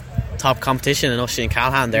he's top competition, and Oisin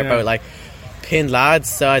Callahan, they're both pinned lads,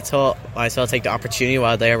 so I thought I might as well take the opportunity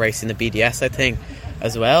while they're racing the BDS I think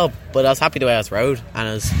as well. But I was happy the way I was rode, and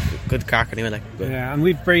it was good crack anyway. Yeah, and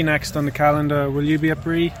we've Brie next on the calendar. Will you be at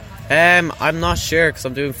Brie? I'm not sure because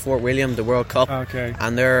I'm doing Fort William, the World Cup,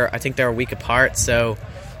 and I think they're a week apart, so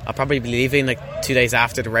I'll probably be leaving 2 days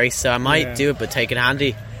after the race, so I might do it, but take it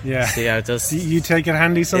handy. Yeah. See how it does. You take it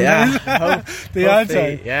handy sometimes? Yeah. The odd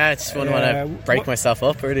time. Yeah, I just wouldn't want to break myself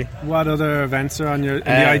up, really. What other events are on in the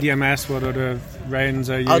IDMS? What other rounds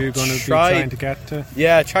are you going to be trying to get to?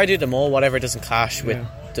 Yeah, try to do them all, whatever doesn't clash with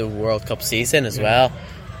the World Cup season as well.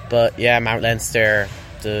 But yeah, Mount Leinster,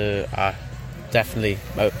 the definitely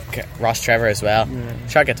Ross Trevor as well.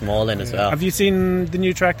 Try to get them all in as well. Have you seen the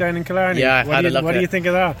new track down in Killarney? Yeah, what do you think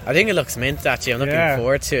of that? I think it looks mint actually. I'm looking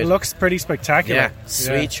forward to it. It looks pretty spectacular. Yeah,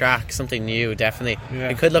 sweet track, something new, definitely.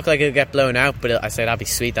 It could look like it'll get blown out, but I say that'd be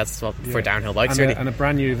sweet. That's what for downhill bikes really. And a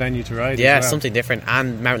brand new venue to ride. Yeah, as well. Something different.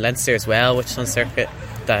 And Mount Leinster as well, which is on circuit.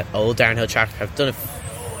 That old downhill track. I've done a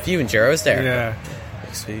few enduros there. Yeah,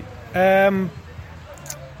 looks sweet.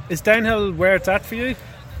 Is downhill where it's at for you?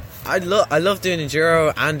 I love doing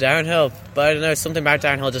enduro and downhill, but I don't know, something about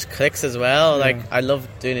downhill just clicks as well. Like I love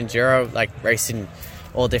doing enduro, like racing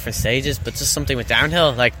all different stages, but just something with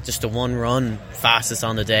downhill, like just the one run, fastest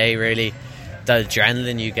on the day, really. The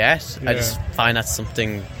adrenaline you get, I just find that's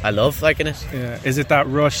something I love, like in it. Yeah. Is it that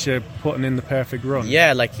rush of putting in the perfect run?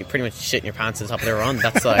 Yeah, like you pretty much shitting your pants at the top of the run.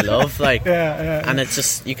 That's what I love. Like, and it's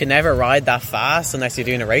just you can never ride that fast unless you're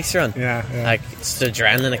doing a race run. Like it's the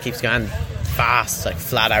adrenaline that keeps going fast, like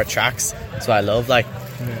flat out tracks. That's what I love. Like,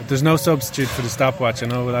 there's no substitute for the stopwatch. I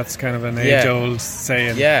know that's kind of an age-old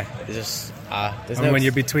saying. Yeah, it's just and when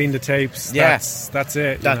you're between the tapes, that's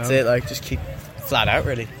it. That's it. Like just keep flat out,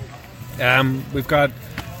 really. We've got,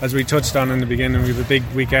 as we touched on in the beginning, we have a big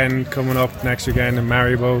weekend coming up next weekend in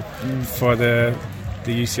Maribor for the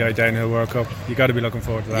UCI Downhill World Cup. You got to be looking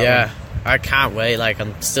forward to that. Yeah, I can't wait. Like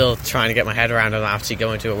I'm still trying to get my head around it. I'm actually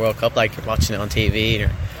going to a World Cup, like watching it on TV or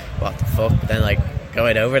what the fuck. But then like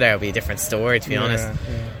going over there will be a different story, to be honest.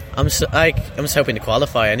 I'm just hoping to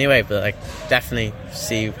qualify anyway, but like definitely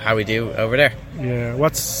see how we do over there. Yeah,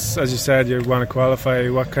 what's, as you said, you want to qualify,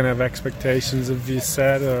 what kind of expectations have you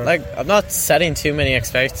set? Or? Like I'm not setting too many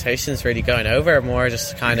expectations really going over, more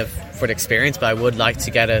just kind of for the experience, but I would like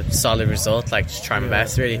to get a solid result, like just try my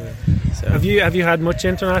best really. So. Have you had much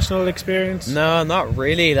international experience? No, not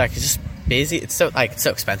really. Like it's just busy. It's so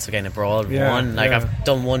expensive getting abroad. I've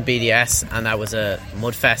done one BDS and that was a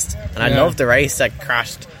mudfest, and I loved the race. I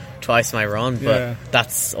crashed twice my run, but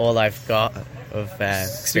that's all I've got of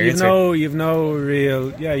experience. So you've no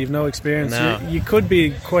experience. No. You could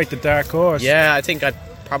be quite the dark horse. Yeah, I think I'd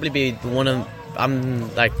probably be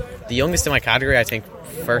I'm like the youngest in my category, I think,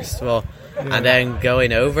 first of all. And then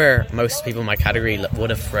going over, most people in my category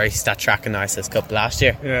would have raced that track in the ISS Cup last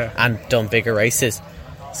year and done bigger races.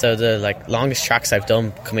 So the longest tracks I've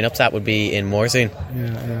done coming up to that would be in Morzine.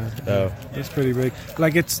 So that's pretty big.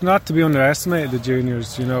 Like, it's not to be underestimated, the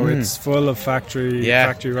juniors. You know, it's full of factory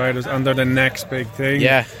riders, and they're the next big thing.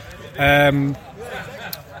 Yeah. Kind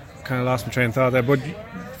of lost my train of thought there, but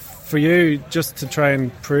for you, just to try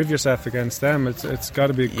and prove yourself against them, it's got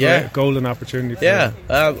to be a golden opportunity for you.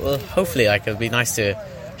 Well, hopefully, it'll be nice to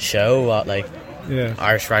show what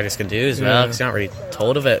Irish riders can do as well, because you're not really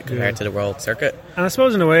told of it compared to the world circuit. And I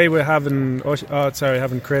suppose in a way we're having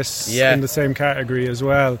Chris in the same category as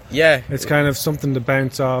well. It's kind of something to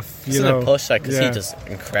bounce off. It's a push, because he does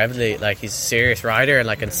incredibly. He's a serious rider, and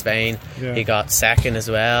in Spain he got second as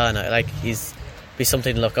well, and he's be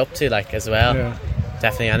something to look up to as well.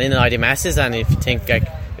 Definitely. And in the IDMSs, and if you think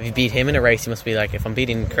if you beat him in a race, you must be if I'm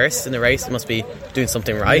beating Chris in the race, you must be doing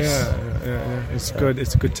something right. It's good.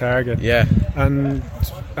 It's a good target. And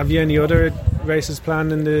have you any other races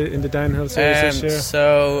planned in the downhill series this year?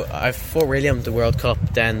 So I've Fort William, the World Cup,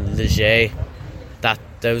 then Leger.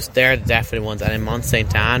 They're the definite ones, and then Mont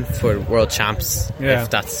Saint Anne for World Champs, if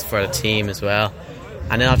that's for the team as well.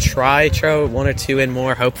 And then I'll try throw one or two in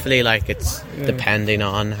more. Hopefully, it's depending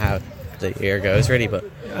on how the year goes, really. But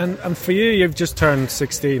and for you, you've just turned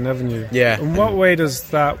 16, haven't you? In what way does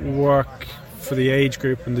that work for the age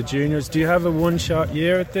group and the juniors? Do you have a one-shot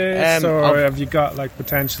year at this, or have you got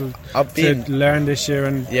potential to learn this year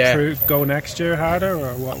and go next year harder,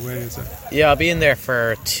 or what way is it? I'll be in there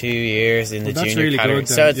for 2 years in the junior really category. Good,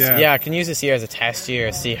 then. So I can use this year as a test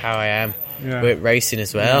year, see how I am with racing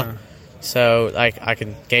as well. So I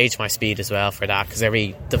can gauge my speed as well for that,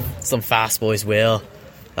 because some fast boys will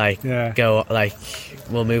go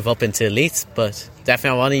we'll move up into elites, but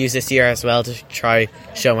definitely I want to use this year as well to try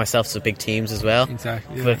show myself to big teams as well.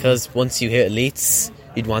 Exactly. Because once you hit elites,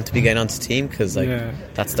 you'd want to be getting onto team, because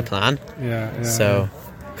that's the plan. So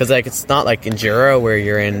because it's not like enduro where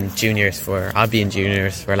you're in juniors I'll be in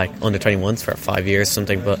juniors for under 21s for 5 years or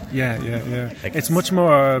something, but it's much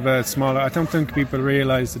more of a smaller. I don't think people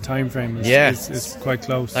realise the time frame is quite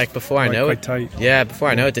close. Before I know it, tight. Before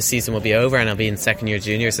I know it, the season will be over and I'll be in second year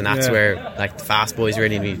juniors, and that's where the fast boys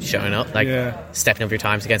really need to be showing up, stepping up your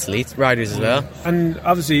times against elite riders as well. And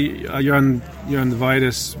obviously you're on the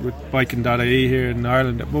Vitus with Biking.ie here in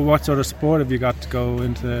Ireland, but what sort of sport have you got to go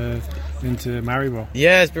into Maribor?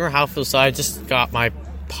 It's been more helpful. So I just got my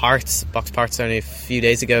box parts only a few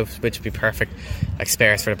days ago, which would be perfect,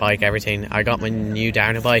 spares for the bike, everything. I got my new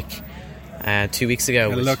downhill bike 2 weeks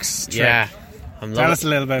ago. It looks trick. Yeah. Tell us a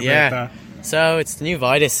little bit about that. So it's the new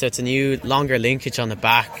Vitus, so it's a new longer linkage on the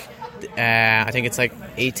back. I think it's like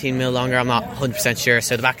 18 mil longer, I'm not 100% sure,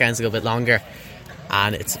 so the back end's a little bit longer,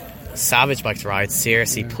 and it's a savage bike to ride,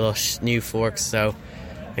 seriously push, new forks, so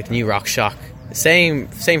like new RockShox,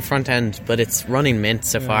 same front end, but it's running mint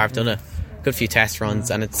so far. I've done a good few test runs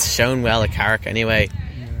and it's shown well at Carrick anyway.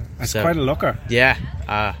 It's quite a looker. Yeah.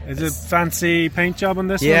 Is it fancy paint job on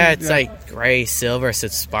this one? Yeah, it's like grey silver, so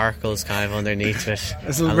it sparkles kind of underneath it.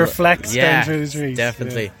 It'll reflect down through the trees.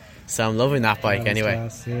 Definitely. Yeah. So I'm loving that bike anyway.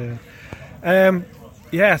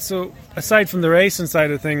 Class, so aside from the racing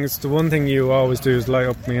side of things, the one thing you always do is light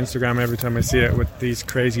up my Instagram every time I see it with these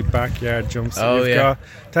crazy backyard jumps that you've got.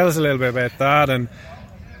 Tell us a little bit about that, and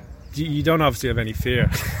you don't obviously have any fear.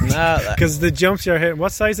 No. Because the jumps you're hitting,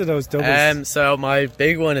 what size are those doubles? So my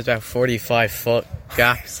big one is about 45 foot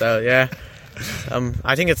gap, so yeah.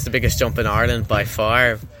 I think it's the biggest jump in Ireland by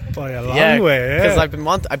far. By a long way, because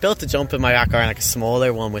I built a jump in my backyard, like a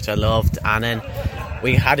smaller one, which I loved, and then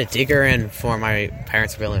we had a digger in for my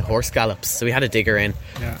parents were building horse gallops, so we had a digger in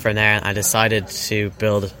from there, and I decided to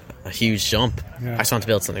build a huge jump. I just wanted to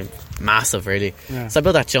build something massive, really. So I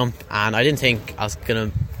built that jump, and I didn't think I was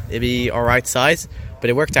gonna be alright size, but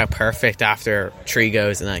it worked out perfect after 3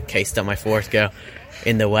 goes, and I cased on my 4th go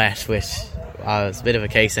in the wet, which was a bit of a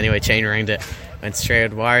case anyway, chain ringed it, went straight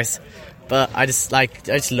with wires. But I just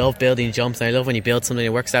love building jumps, and I love when you build something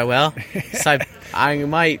that works out well. So I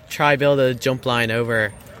might try build a jump line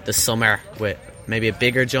over the summer with maybe a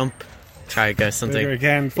bigger jump. Try to go something bigger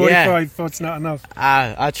again. 45 foot's not enough.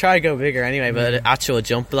 I'll try to go bigger anyway, but an actual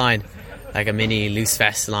jump line, like a mini loose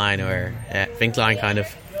vest line or Vink line kind of.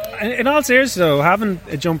 In all seriousness though, having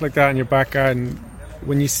a jump like that in your back garden,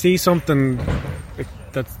 when you see something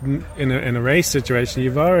that's in a race situation,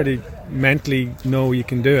 you've already mentally know you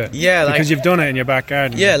can do it. Yeah, because you've done it in your back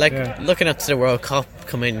garden. Yeah, looking up to the World Cup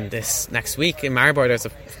coming this next week in Maribor, there's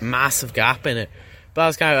a massive gap in it. But I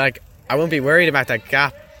was kind of like, I won't be worried about that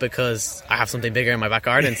gap because I have something bigger in my back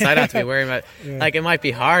garden, so I don't have to be worried about like, it might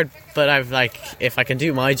be hard, but I've if I can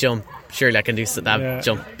do my jump, surely I can do that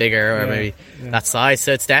jump bigger or maybe that size.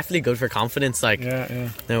 So it's definitely good for confidence. No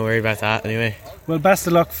worry about that anyway. Well, best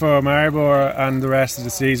of luck for Maribor and the rest of the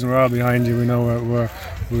season. We're all behind you. We know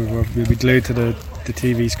we'll be glued to the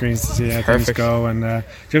TV screens to see how things go, and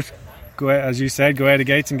just go out, as you said, go out of the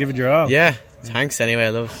gates and give it your all. Yeah, thanks anyway.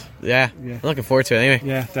 I'm looking forward to it anyway.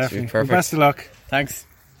 Yeah, definitely. Well, best of luck. Thanks.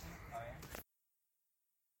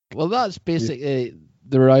 Well, that's basically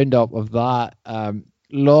the roundup of that.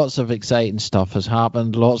 Lots of exciting stuff has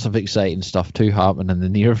happened. Lots of exciting stuff to happen in the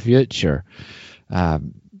near future.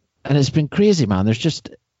 And it's been crazy, man. It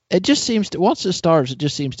just seems to, once it starts, it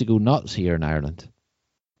just seems to go nuts here in Ireland.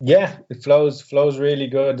 Yeah, it flows really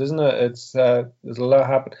good, doesn't it? It's there's a lot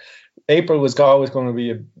happening. April was always going to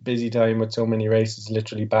be a busy time with so many races,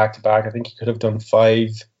 literally back to back. I think you could have done 5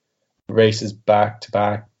 races back to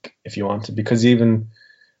back if you wanted, because even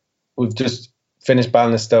we've just finished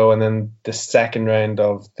Ballinasloe, and then the second round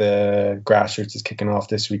of the grassroots is kicking off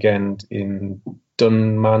this weekend in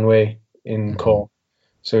Dunmanway in Cork.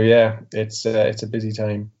 So yeah, it's a busy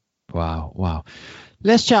time. Wow.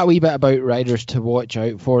 Let's chat a wee bit about riders to watch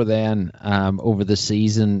out for then over the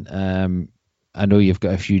season. I know you've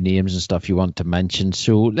got a few names and stuff you want to mention,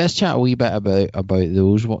 so let's chat a wee bit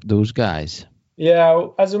about those guys. Yeah,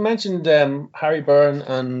 as we mentioned, Harry Byrne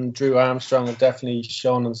and Drew Armstrong have definitely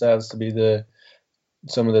shown themselves to be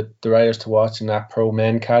some of the riders to watch in that pro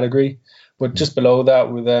men category. But just below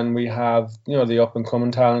that, we have the up and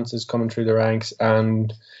coming talents is coming through the ranks,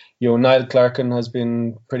 and Niall Clerkin has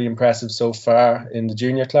been pretty impressive so far in the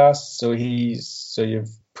junior class. So you've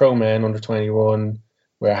pro men under 21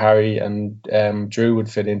 where Harry and Drew would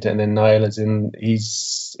fit into, and then Niall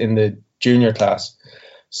he's in the junior class.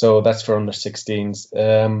 So that's for under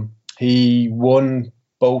 16s. He won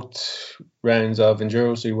both rounds of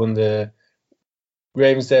enduro. So he won the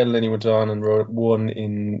Ravensdale, and then he went on and won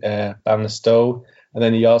in Ballinasloe, and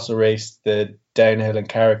then he also raced the downhill in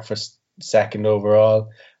Carrick for second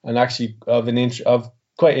overall. And actually,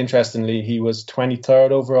 quite interestingly, he was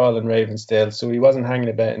 23rd overall in Ravensdale, so he wasn't hanging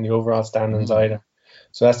about in the overall standings either.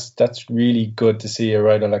 So that's really good to see a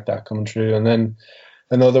rider like that coming through. And then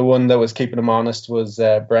another one that was keeping him honest was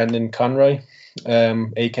Brendan Conroy,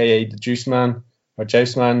 aka the Juice Man or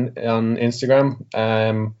Joust Man on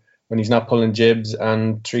Instagram. When he's not pulling jibs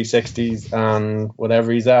and 360s and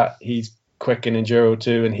whatever he's at, he's quick in enduro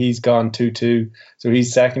too, and he's gone 2-2. So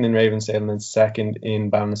he's second in Ravensdale and then second in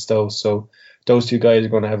Ballinasloe. So those two guys are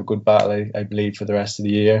going to have a good battle, I believe, for the rest of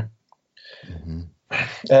the year.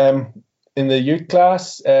 Mm-hmm. In the youth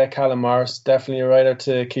class, Callum Morris, definitely a rider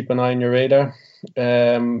to keep an eye on your radar.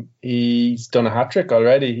 He's done a hat-trick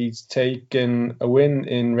already. He's taken a win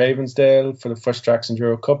in Ravensdale for the First Tracks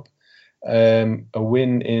Enduro Cup, a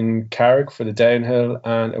win in Carrick for the downhill,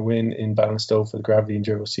 and a win in Ballinstoe for the Gravity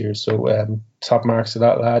Enduro Series. So top marks to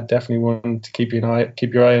that lad. Definitely one to keep your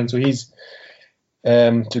eye on. So he's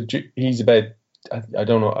about, I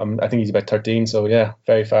don't know, I think he's about 13. So yeah,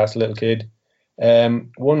 very fast little kid.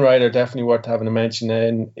 One rider definitely worth having a mention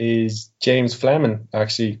in is James Fleming.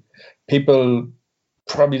 Actually, people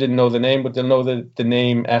probably didn't know the name, but they'll know the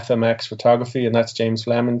name FMX Photography, and that's James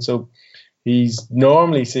Fleming. So he's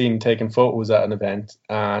normally seen taking photos at an event,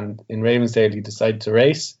 and in Ravensdale he decided to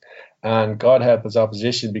race, and God help his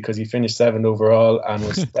opposition, because he finished 7th overall and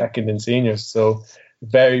was second in seniors. So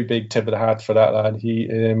very big tip of the hat for that lad. He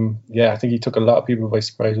I think he took a lot of people by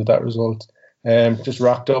surprise with that result. Just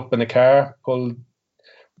rocked up in a car, pulled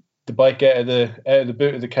the bike out of the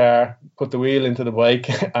boot of the car, put the wheel into the bike,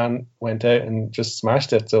 and went out and just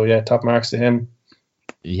smashed it. So yeah, top marks to him.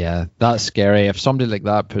 Yeah, that's scary. If somebody like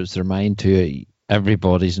that puts their mind to it,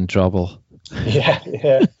 everybody's in trouble. Yeah,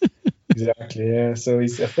 exactly. Yeah, so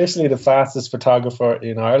he's officially the fastest photographer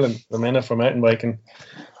in Ireland the minute for mountain biking.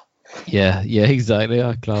 Yeah, exactly.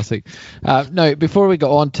 Classic. Now, before we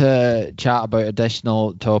go on to chat about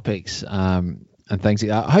additional topics and things like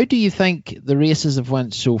that, how do you think the races have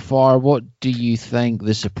went so far? What do you think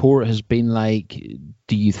the support has been like?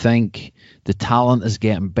 Do you think the talent is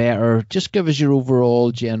getting better? Just give us your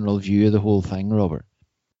overall general view of the whole thing, Robert.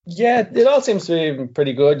 Yeah, it all seems to be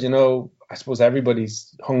pretty good. I suppose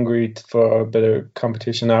everybody's hungry for a bit of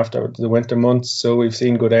competition after the winter months. So we've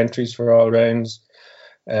seen good entries for all rounds.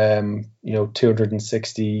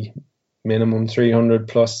 260 minimum, 300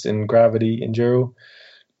 plus in Gravity Enduro,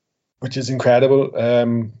 which is incredible.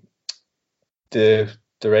 The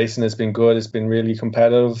racing has been good. It's been really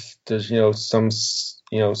competitive. There's some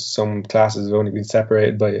classes have only been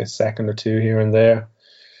separated by a second or two here and there.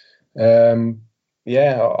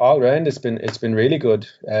 All round it's been really good.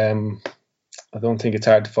 I don't think it's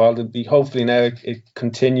hard to follow. Hopefully now it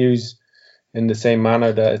continues in the same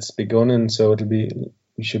manner that it's begun, and so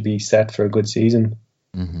we should be set for a good season.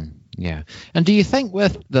 Mm-hmm. Yeah. And do you think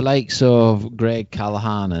with the likes of Greg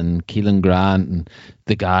Callahan and Keelan Grant and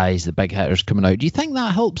the guys, the big hitters coming out, do you think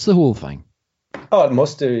that helps the whole thing? Oh, it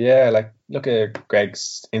must do, yeah. Like, look at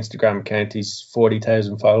Greg's Instagram account. He's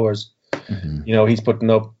 40,000 followers. Mm-hmm. He's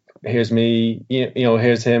putting up, here's me,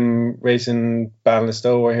 here's him racing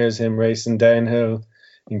Ballinstoe, or here's him racing downhill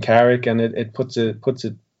in Carrick, and it puts it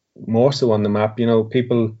more so on the map.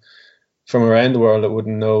 People from around the world that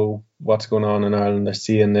wouldn't know what's going on in Ireland are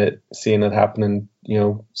seeing it happening,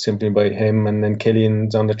 simply by him. And then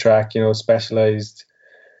Killian's on the track, specialised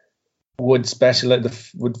wood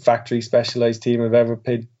factory specialised team have ever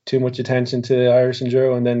paid too much attention to Irish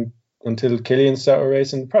Enduro. And then until Killian started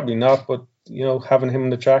racing, probably not, but having him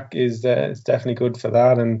on the track is definitely good for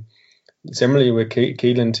that. And similarly with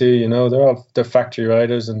Keelan too, they're factory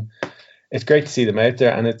riders, and it's great to see them out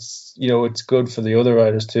there, and it's good for the other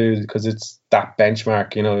riders too, because it's that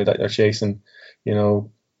benchmark, that they're chasing,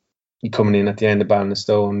 coming in at the end of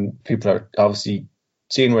Ballinstoe, and people are obviously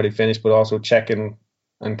seeing where they finish, but also checking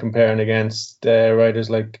and comparing against riders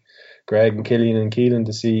like Greg and Killian and Keelan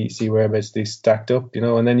to see whereabouts they stacked up,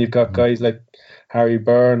 and then you've got guys like Harry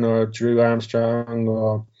Byrne or Drew Armstrong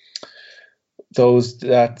or those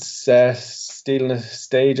that's stealing a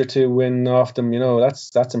stage or two win off them,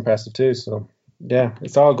 that's impressive too. So yeah,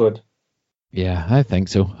 it's all good. Yeah, I think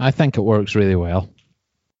so. I think it works really well.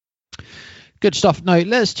 Good stuff. Now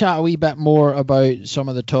let's chat a wee bit more about some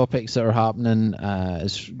of the topics that are happening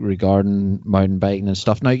as regarding mountain biking and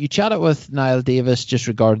stuff. Now, you chatted with Niall Davis just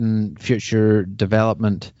regarding future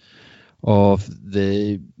development of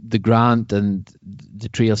the grant and the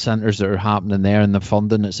trail centres that are happening there and the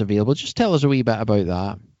funding that's available. Just tell us a wee bit about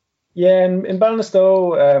that. Yeah, in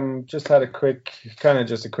Ballinstoe, just had a quick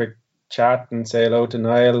chat and say hello to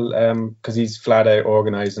Niall, because he's flat out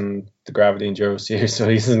organising the Gravity Enduro Series, so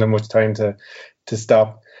he doesn't have much time to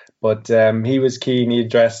stop. But he was keen. He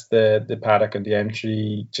addressed the paddock and the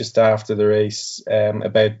entry just after the race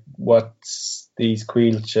about what's these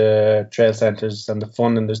Cuilcha trail centres and the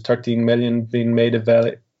funding. There's 13 million being made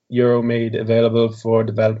available for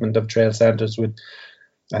development of trail centres, with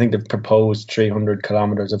I think they've proposed 300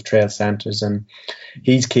 kilometres of trail centres, and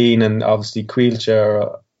he's keen, and obviously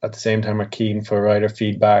Cuilcha at the same time are keen for rider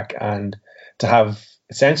feedback and to have,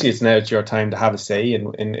 essentially it's your time to have a say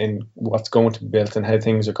in what's going to be built and how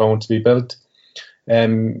things are going to be built.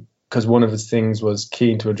 Because one of his things was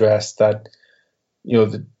keen to address that,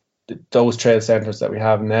 the those trail centres that we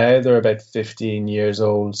have now, they're about 15 years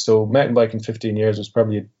old. So mountain biking 15 years was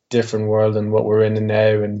probably a different world than what we're in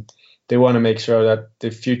now, and they want to make sure that they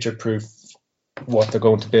future-proof what they're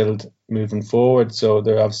going to build moving forward. So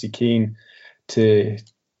they're obviously keen to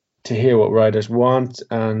hear what riders want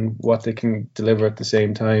and what they can deliver at the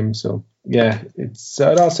same time. So yeah, it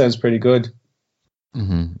all sounds pretty good.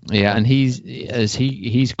 Mm-hmm. Yeah, and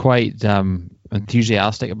he's quite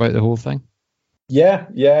enthusiastic about the whole thing. Yeah,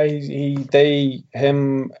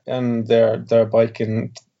 him and their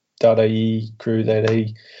biking.ie crew,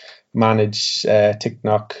 they manage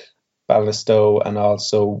Ticknock, Balnastow, and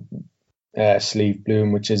also Sleeve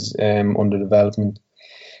Bloom, which is under development.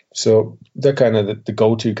 So they're kind of the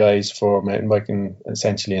go-to guys for mountain biking,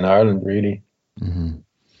 essentially in Ireland, really. Mm-hmm.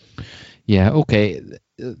 Yeah, okay,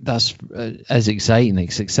 that's as exciting.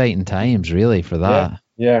 It's exciting times, really, for that.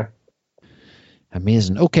 Yeah.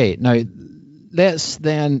 Amazing. Okay, now let's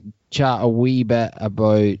then chat a wee bit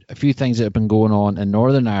about a few things that have been going on in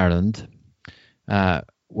Northern Ireland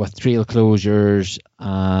with trail closures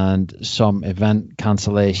and some event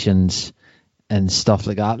cancellations and stuff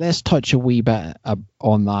like that. Let's touch a wee bit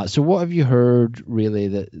on that. So what have you heard really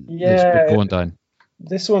that's been going down?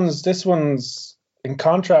 This one's in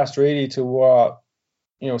contrast really to what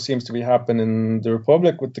seems to be happening in the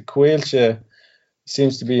Republic with the Coillte.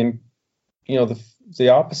 Seems to be in the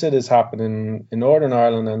opposite is happening in Northern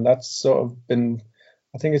Ireland, and that's sort of been,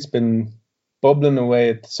 I think it's been bubbling away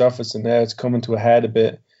at the surface, and now it's coming to a head a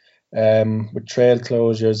bit with trail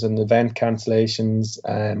closures and event cancellations,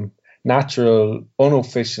 natural,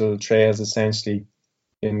 unofficial trails essentially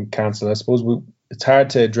in cancel. I suppose it's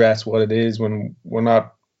hard to address what it is when we're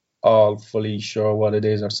not all fully sure what it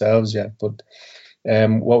is ourselves yet. But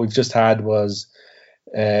what we've just had was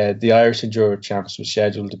the Irish Enduro Champs was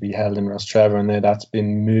scheduled to be held in Rostrevor, and now that's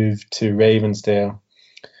been moved to Ravensdale.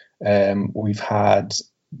 We've had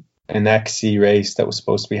an XC race that was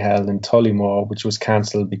supposed to be held in Tullymore, which was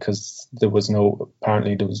cancelled because there was no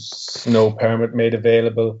permit made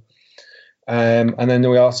available. And then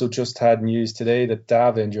we also just had news today that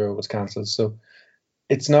Dava Enduro was cancelled. So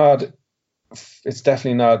it's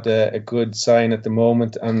definitely not a good sign at the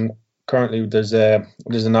moment. And currently there's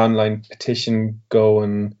an online petition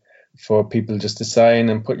going for people just to sign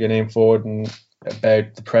and put your name forward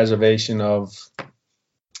about the preservation of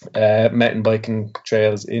mountain biking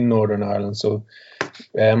trails in Northern Ireland. So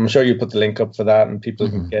I'm sure you put the link up for that, and people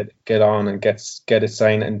can get on and get it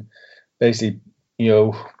signed. And basically,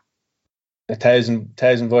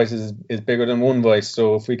 1,000 voices is bigger than one voice.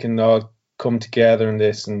 So if we can all come together in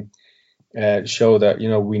this and show that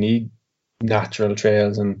we need natural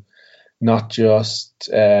trails and not just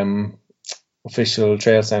official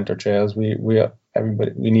trail centre trails, we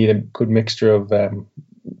need a good mixture of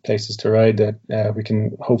places to ride that we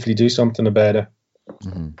can hopefully do something about it.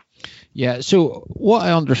 Mm-hmm. Yeah, so what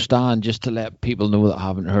I understand, just to let people know that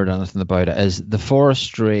haven't heard anything about it, is the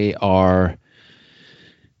forestry are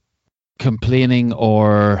complaining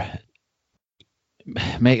or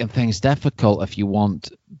making things difficult, if you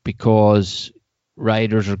want, because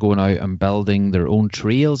riders are going out and building their own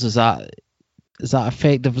trails. Is that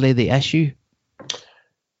effectively the issue?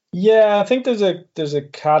 Yeah, I think there's a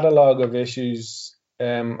catalogue of issues.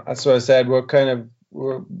 That's what I said.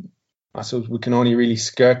 I suppose we can only really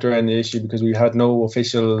skirt around the issue because we had no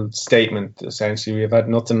official statement. Essentially, we've had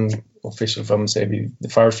nothing official from, say, the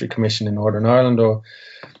Forestry Commission in Northern Ireland or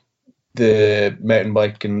the mountain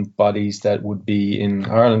biking bodies that would be in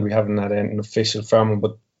Ireland. We haven't had anything official from them,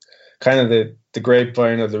 but kind of the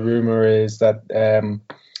grapevine or the rumor is that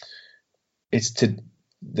it's to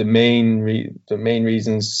the main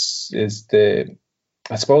reasons is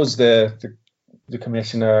I suppose the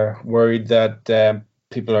commissioner worried that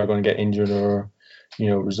people are going to get injured or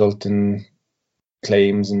result in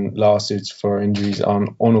claims and lawsuits for injuries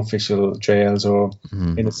on unofficial trails or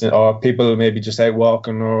innocent, or people maybe just out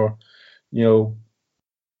walking or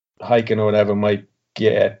hiking or whatever might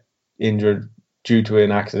get injured due to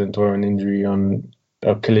an accident or an injury on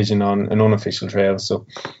a collision on an unofficial trail. So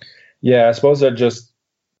yeah, I suppose they're just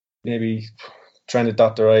maybe trying to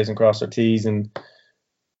dot their I's and cross their T's and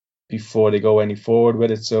before they go any forward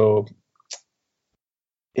with it. So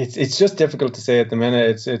it's just difficult to say at the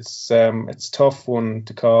minute. It's tough one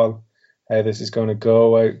to call how this is going to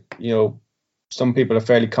go. Some people are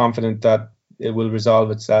fairly confident that it will resolve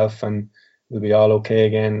itself and it'll be all okay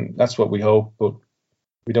again. That's what we hope, but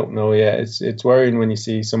we don't know yet. It's worrying when you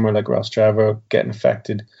see somewhere like Rostrevor getting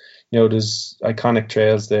affected. There's iconic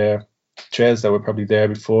trails there, trails that were probably there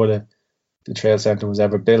before the trail centre was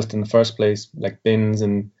ever built in the first place, like Bins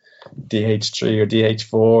and DH3 or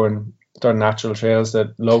DH4, and they're natural trails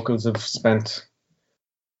that local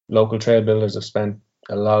trail builders have spent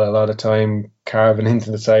a lot of time carving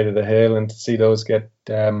into the side of the hill, and to see those get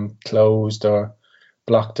closed or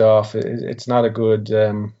blocked off, it's not a good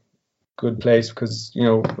place, because a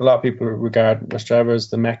lot of people regard Rostrevor as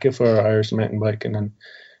the mecca for Irish mountain biking, and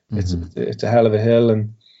it's a hell of a hill,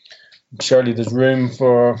 and surely there's room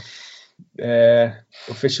for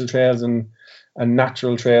official trails and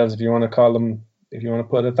natural trails, if you want to call them, if you want to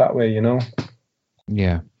put it that way,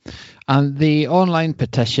 Yeah. And the online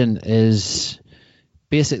petition is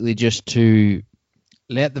basically just to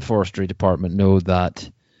let the forestry department know that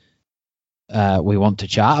we want to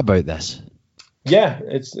chat about this. Yeah,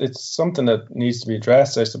 it's something that needs to be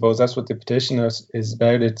addressed. I suppose that's what the petition is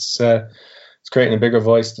about. It's creating a bigger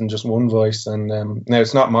voice than just one voice. And now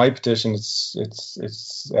it's not my petition.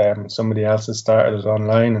 It's somebody else has started it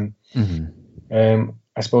online, and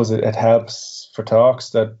I suppose it helps for talks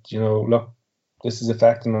that look, this is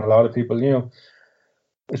affecting a lot of people.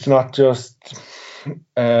 It's not just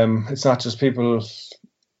people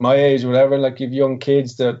my age or whatever. Like, you've young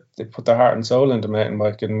kids that they put their heart and soul into mountain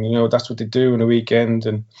biking, and that's what they do on a weekend,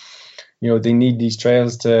 and they need these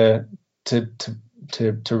trails to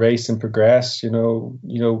race and progress.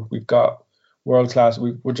 We've got world class.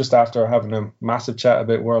 We're just after having a massive chat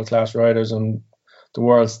about world class riders on the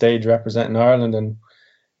world stage representing Ireland, and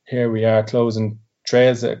here we are closing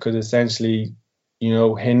trails that could essentially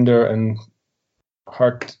hinder and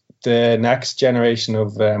hurt the next generation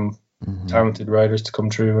of talented riders to come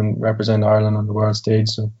through and represent Ireland on the world stage.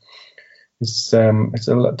 So there's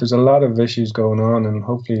a lot of issues going on, and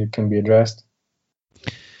hopefully it can be addressed.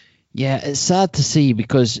 Yeah, it's sad to see,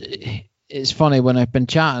 because it's funny when I've been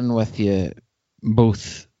chatting with you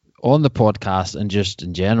both on the podcast and just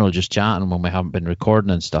in general, just chatting when we haven't been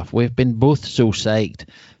recording and stuff. We've been both so psyched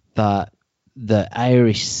that the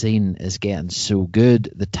Irish scene is getting so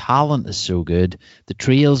good, the talent is so good, the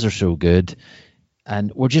trails are so good,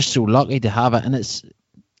 and we're just so lucky to have it. And it's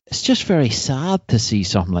just very sad to see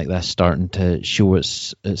something like this starting to show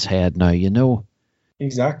its head now.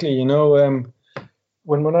 Exactly.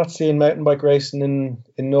 When we're not seeing mountain bike racing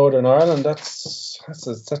in Northern Ireland, that's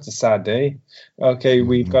a sad day. Okay,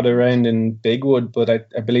 we've got a round in Bigwood, but I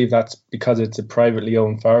believe that's because it's a privately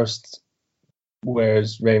owned forest,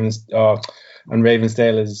 whereas Ravensdale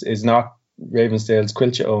is not. Ravensdale's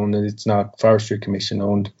Quilcha owned, and it's not Forestry Commission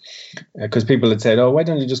owned. Because people had said, "Oh, why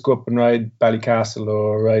don't you just go up and ride Ballycastle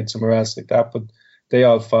or ride somewhere else like that?" But they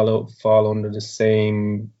all fall under the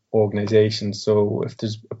same organisation. So if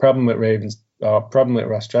there's a problem with problem with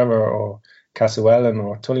Rostrevor or Castlewellan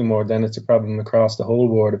or Tullymore, then it's a problem across the whole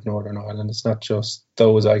board of Northern Ireland. It's not just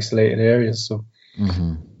those isolated areas. So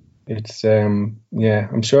it's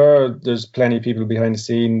I'm sure there's plenty of people behind the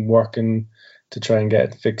scene working to try and get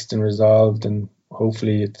it fixed and resolved, and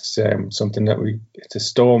hopefully it's something that it's a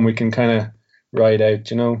storm we can kind of ride out,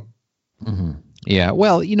 Yeah,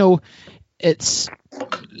 well, let's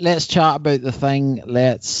chat about the thing,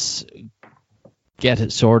 let's get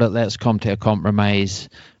it sorted, let's come to a compromise.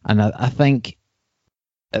 And I think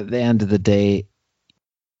at the end of the day,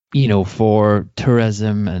 for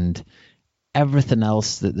tourism and everything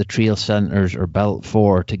else that the trail centres are built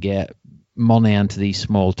for, to get money into these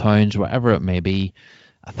small towns, whatever it may be,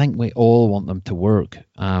 I think we all want them to work.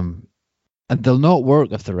 And they'll not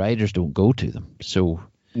work if the riders don't go to them. So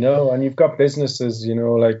no, and you've got businesses,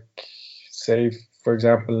 like, say, for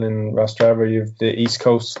example, in Rostrevor, you've the East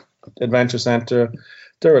Coast Adventure Centre.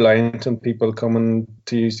 They're reliant on people coming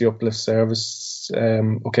to use the uplift service.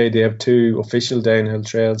 Okay, they have 2 official downhill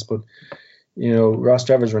trails, but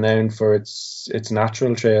Rostrevor's renowned for its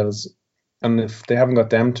natural trails, and if they haven't got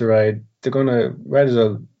them to ride, riders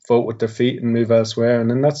will vote with their feet and move elsewhere, and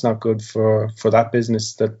then that's not good for that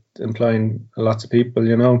business that employing lots of people.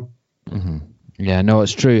 Yeah, no,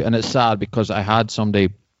 it's true, and it's sad, because I had a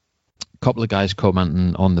couple of guys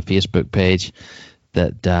commenting on the Facebook page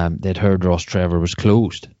that they'd heard Rostrevor was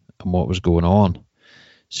closed and what was going on.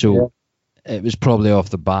 So it was probably off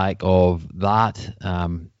the back of that.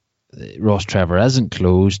 Rostrevor isn't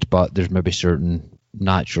closed, but there's maybe certain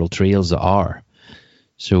natural trails that are.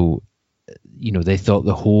 So, they thought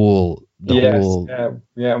the whole.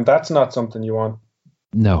 And that's not something you want.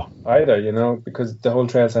 No. Either, because the whole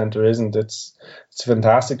trail centre isn't. It's a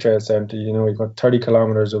fantastic trail centre. You've got 30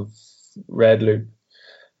 kilometres of red loop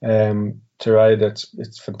to ride.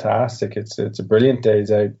 It's fantastic. It's a brilliant days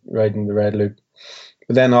out riding the red loop.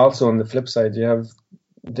 But then also on the flip side, you have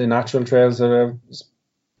the natural trails that are,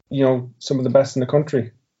 some of the best in the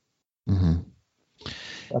country.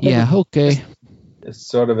 Yeah. Okay. It's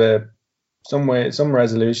sort of some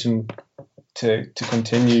resolution to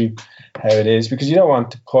continue how it is, because you don't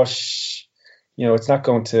want to push. It's not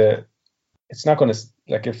going to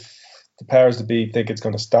like, if the powers that be think it's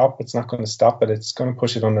going to stop, it's not going to stop it. It's going to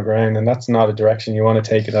push it underground, and that's not a direction you want to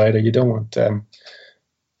take it either. You don't want a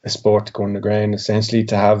sport to go underground, essentially,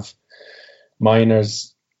 to have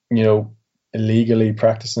minors, illegally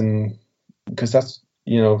practicing, because that's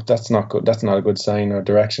not good. That's not a good sign or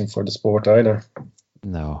direction for the sport either.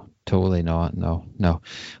 No, totally not. No.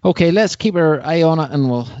 Okay, let's keep our eye on it, and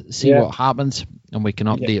we'll see what happens, and we can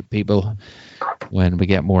update people when we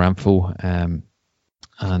get more info.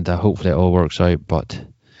 And hopefully it all works out. But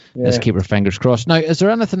let's keep our fingers crossed. Now, is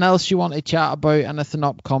there anything else you want to chat about? Anything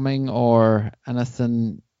upcoming or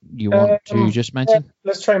anything you want to just mention?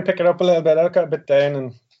 Let's try and pick it up a little bit. I've got a bit down,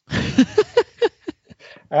 and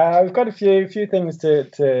I've got a few things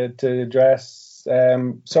to address.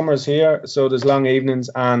 Summer's here, so there's long evenings,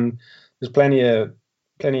 and there's plenty of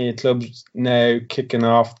clubs now kicking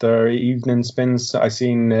off their evening spins. I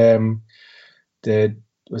seen the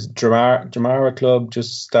Dramara Club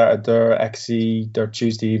just started their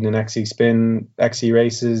Tuesday evening XC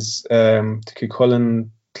races. The Cuchulainn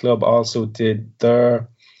Club also have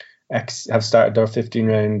started their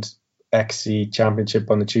 15-round XC Championship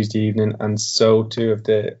on the Tuesday evening, and so too of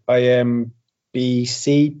the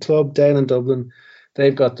IMBC Club down in Dublin.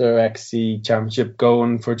 They've got their XC Championship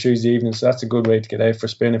going for Tuesday evening, so that's a good way to get out for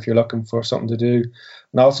spin if you're looking for something to do.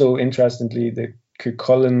 And also, interestingly, the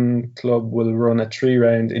Cuchulainn Club will run a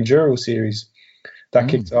 3-round Enduro series that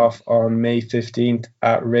kicks off on May 15th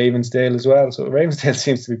at Ravensdale as well. So Ravensdale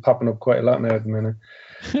seems to be popping up quite a lot now at the minute.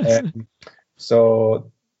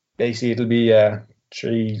 So basically it'll be a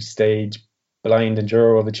 3-stage blind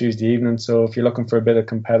Enduro of a Tuesday evening. So if you're looking for a bit of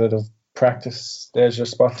competitive practice, there's your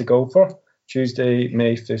spot to go for. Tuesday,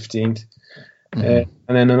 May 15th. And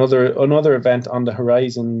then another event on the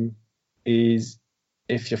horizon is,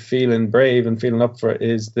 if you're feeling brave and feeling up for it,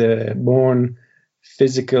 is the Mourne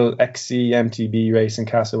Physical XC MTB race in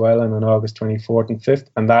Castlewellan on August 24th and 5th,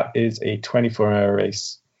 and that is a 24-hour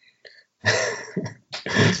race.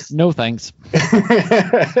 No thanks.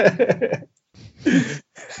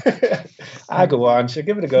 Go on, sure,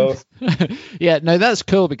 give it a go. Yeah, no, that's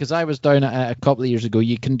cool, because I was down at it a couple of years ago.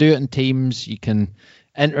 You can do it in teams, you can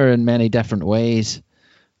enter in many different ways.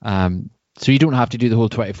 So you don't have to do the whole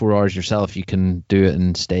 24 hours yourself. You can do it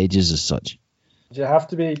in stages as such. Do you have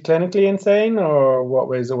to be clinically insane, or what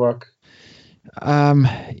way does it work?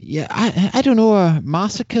 Yeah, I don't know, a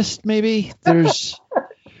masochist maybe. There's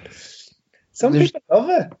people love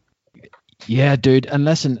it. Yeah, dude. And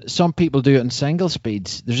listen, some people do it in single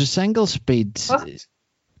speeds. There's a single speed. So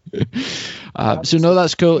no,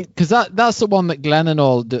 that's cool, because that's the one that Glenn and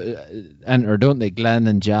all enter, don't they? Glenn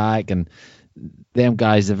and Jack and them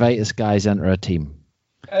guys, the Vitus guys, enter a team.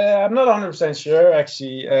 I'm not 100% sure,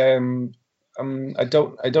 actually. I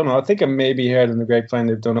don't know. I think I maybe heard in the grapevine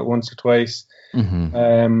they've done it once or twice.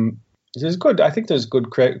 There's good. I think there's good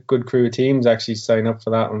crew of teams actually sign up for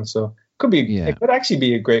that one. So it could actually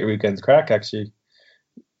be a great weekend's crack, actually.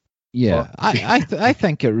 Yeah, I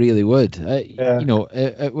think it really would.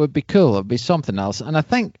 It would be cool. It'd be something else. And I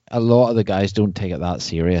think a lot of the guys don't take it that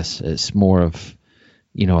serious. It's more of,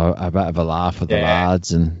 a bit of a laugh with the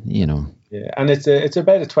lads, and Yeah, and it's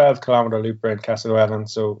about a 12-kilometer loop around Castlewellan,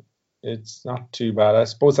 so it's not too bad. I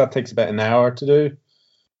suppose that takes about an hour to do.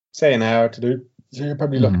 Say an hour to do. So you're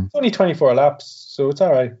probably looking. It's only 24 laps, so it's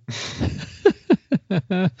all right.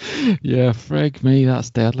 Yeah, frig me, that's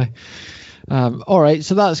deadly. All right,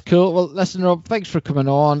 so that's cool. Well, listen, Rob, thanks for coming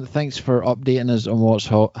on. Thanks for updating us on what's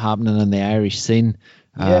happening in the Irish scene.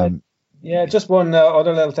 Just one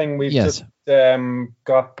other little thing we've just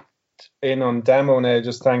got in on demo now.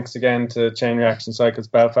 Just thanks again to Chain Reaction Cycles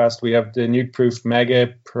Belfast. We have the Nuke Proof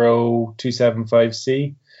Mega Pro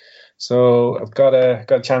 275C. So I've got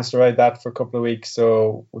a chance to ride that for a couple of weeks.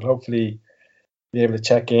 So we'll hopefully be able to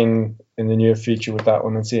check in the near future with that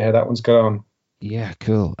one and see how that one's going. Yeah,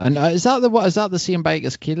 cool. And is that the same bike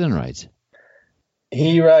as Keelan rides?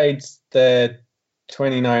 He rides the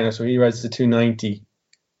 29er, so he rides the 290.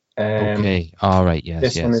 Okay, all right, yes.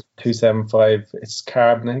 This one is 275. It's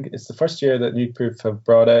carbon. I think it's the first year that Nuke Proof have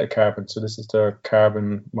brought out a carbon, so this is their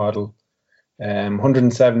carbon model.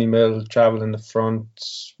 170 mil travel in the front,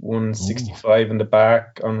 165 in the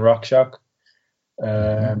back on RockShox.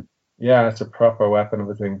 Yeah, it's a proper weapon of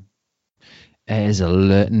a thing. It is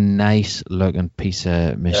a nice looking piece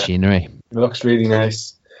of machinery. It looks really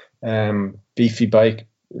nice. Beefy bike.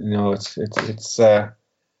 It's a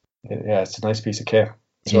nice piece of kit.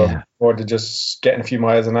 So I'm forward to just getting a few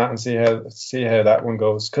miles on that and see how that one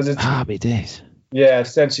goes. Because it's happy days. Yeah,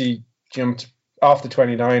 essentially jumped off the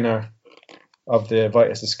 29er of the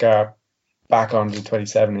Vitus Escarp back on the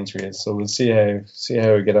 27-inch wheels. So we'll see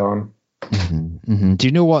how we get on. Do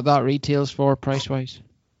you know what that retails for price wise?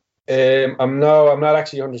 I'm not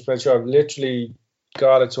actually 100% sure. I've literally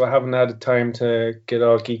got it, so I haven't had the time to get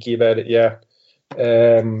all geeky about it yet.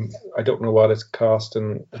 I don't know what it's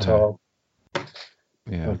costing at all.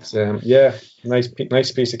 Yeah. But,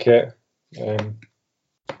 nice piece of kit.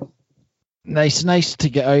 Nice to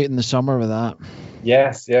get out in the summer with that.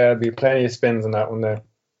 Yes, there'll be plenty of spins on that one there.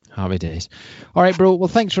 Happy days. All right, bro. Well,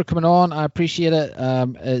 thanks for coming on. I appreciate it.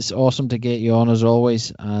 It's awesome to get you on as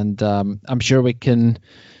always, and I'm sure we can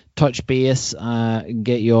touch base and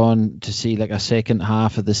get you on to see like a second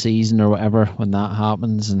half of the season or whatever when that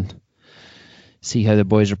happens, and see how the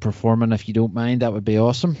boys are performing. If you don't mind, that would be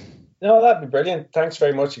awesome. No, that'd be brilliant. Thanks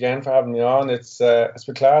very much again for having me on. It's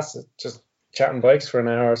been class. It's just chatting bikes for an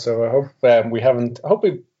hour, so I hope we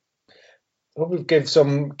give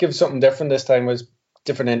something different this time, with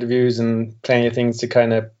different interviews and plenty of things to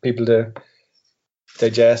kind of people to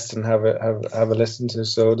digest and have a listen to.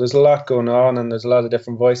 So there's a lot going on and there's a lot of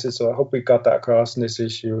different voices. So I hope we got that across in this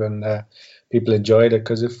issue and people enjoyed it.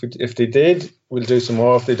 Because if they did, we'll do some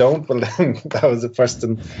more. If they don't, well then that was the first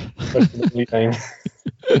and only time.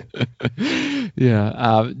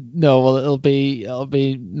 No, well it'll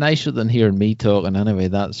be nicer than hearing me talking anyway,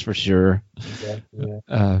 that's for sure.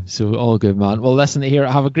 So all good, man. Well, listen here,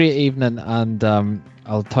 have a great evening, and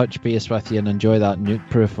I'll touch base with you and enjoy that nuke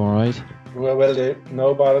proof. All right, well, will do.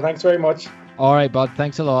 No bother. Thanks very much. All right, bud,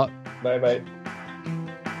 thanks a lot. Bye.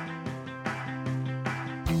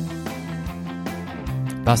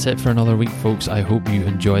 That's it for another week, folks. I hope you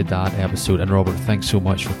enjoyed that episode. And Robert, thanks so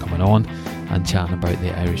much for coming on and chatting about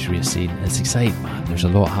the Irish race scene. It's exciting, man. There's a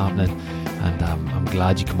lot happening, and I'm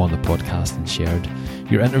glad you come on the podcast and shared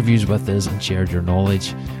your interviews with us and shared your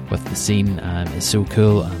knowledge with the scene. It's so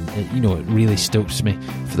cool, and it really stokes me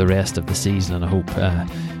for the rest of the season. And I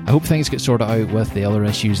hope things get sorted out with the other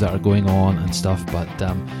issues that are going on and stuff. But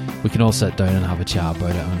we can all sit down and have a chat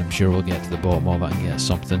about it, and I'm sure we'll get to the bottom of it and get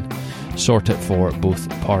something sorted for both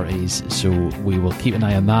parties. So we will keep an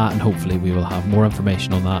eye on that, and hopefully we will have more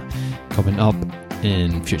information on that coming up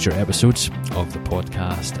in future episodes of the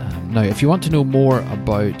podcast. Now, if you want to know more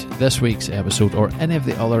about this week's episode or any of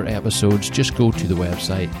the other episodes, just go to the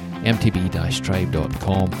website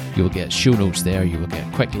mtb-tribe.com. You'll get show notes there. You will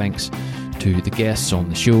get quick links to the guests on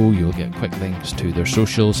the show. You'll get quick links to their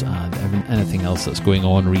socials and anything else that's going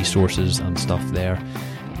on, resources and stuff there.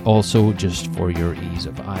 Also, just for your ease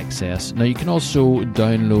of access. Now, you can also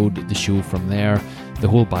download the show from there. The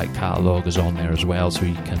whole back catalogue is on there as well, so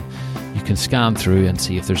you can scan through and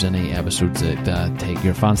see if there's any episodes that take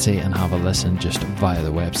your fancy and have a listen just via the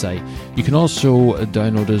website. You can also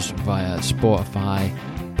download us via Spotify,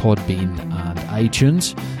 Podbean and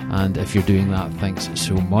iTunes, and if you're doing that, thanks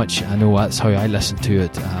so much. I know that's how I listen to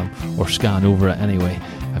it, or scan over it anyway.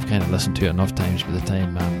 I've kind of listened to it enough times by the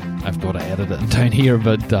time I've got to edit it down here,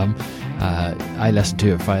 but I listen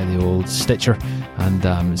to it via the old Stitcher, and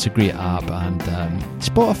it's a great app, and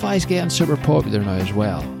Spotify's getting super popular now as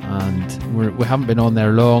well, and we haven't been on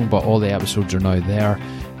there long, but all the episodes are now there,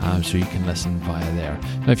 so you can listen via there.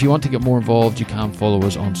 Now, if you want to get more involved, you can follow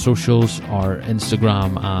us on socials. Our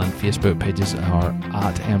Instagram and Facebook pages are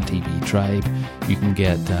at MTB Tribe. You can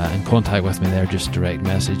get in contact with me there, just direct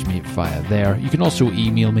message me via there. You can also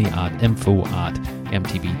email me at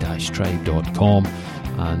info@mtb-tribe.com,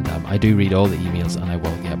 and I do read all the emails and I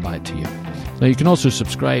will get back to you. Now, you can also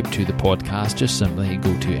subscribe to the podcast. Just simply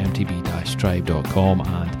go to mtb-tribe.com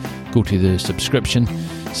and go to the subscription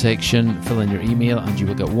section, fill in your email, and you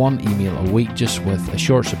will get one email a week just with a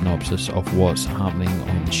short synopsis of what's happening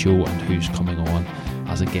on the show and who's coming on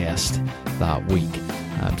as a guest that week.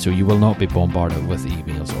 So you will not be bombarded with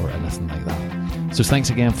emails or anything like that. So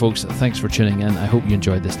thanks again, folks. Thanks for tuning in. I hope you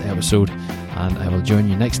enjoyed this episode, and I will join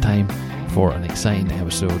you next time for an exciting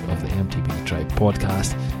episode of the MTB Tribe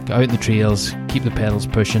podcast. Get out in the trails, keep the pedals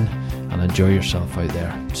pushing, and enjoy yourself out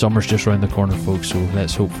there. Summer's just round the corner, folks, so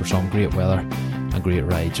let's hope for some great weather and great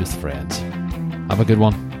rides with friends. Have a good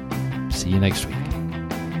one. See you next week.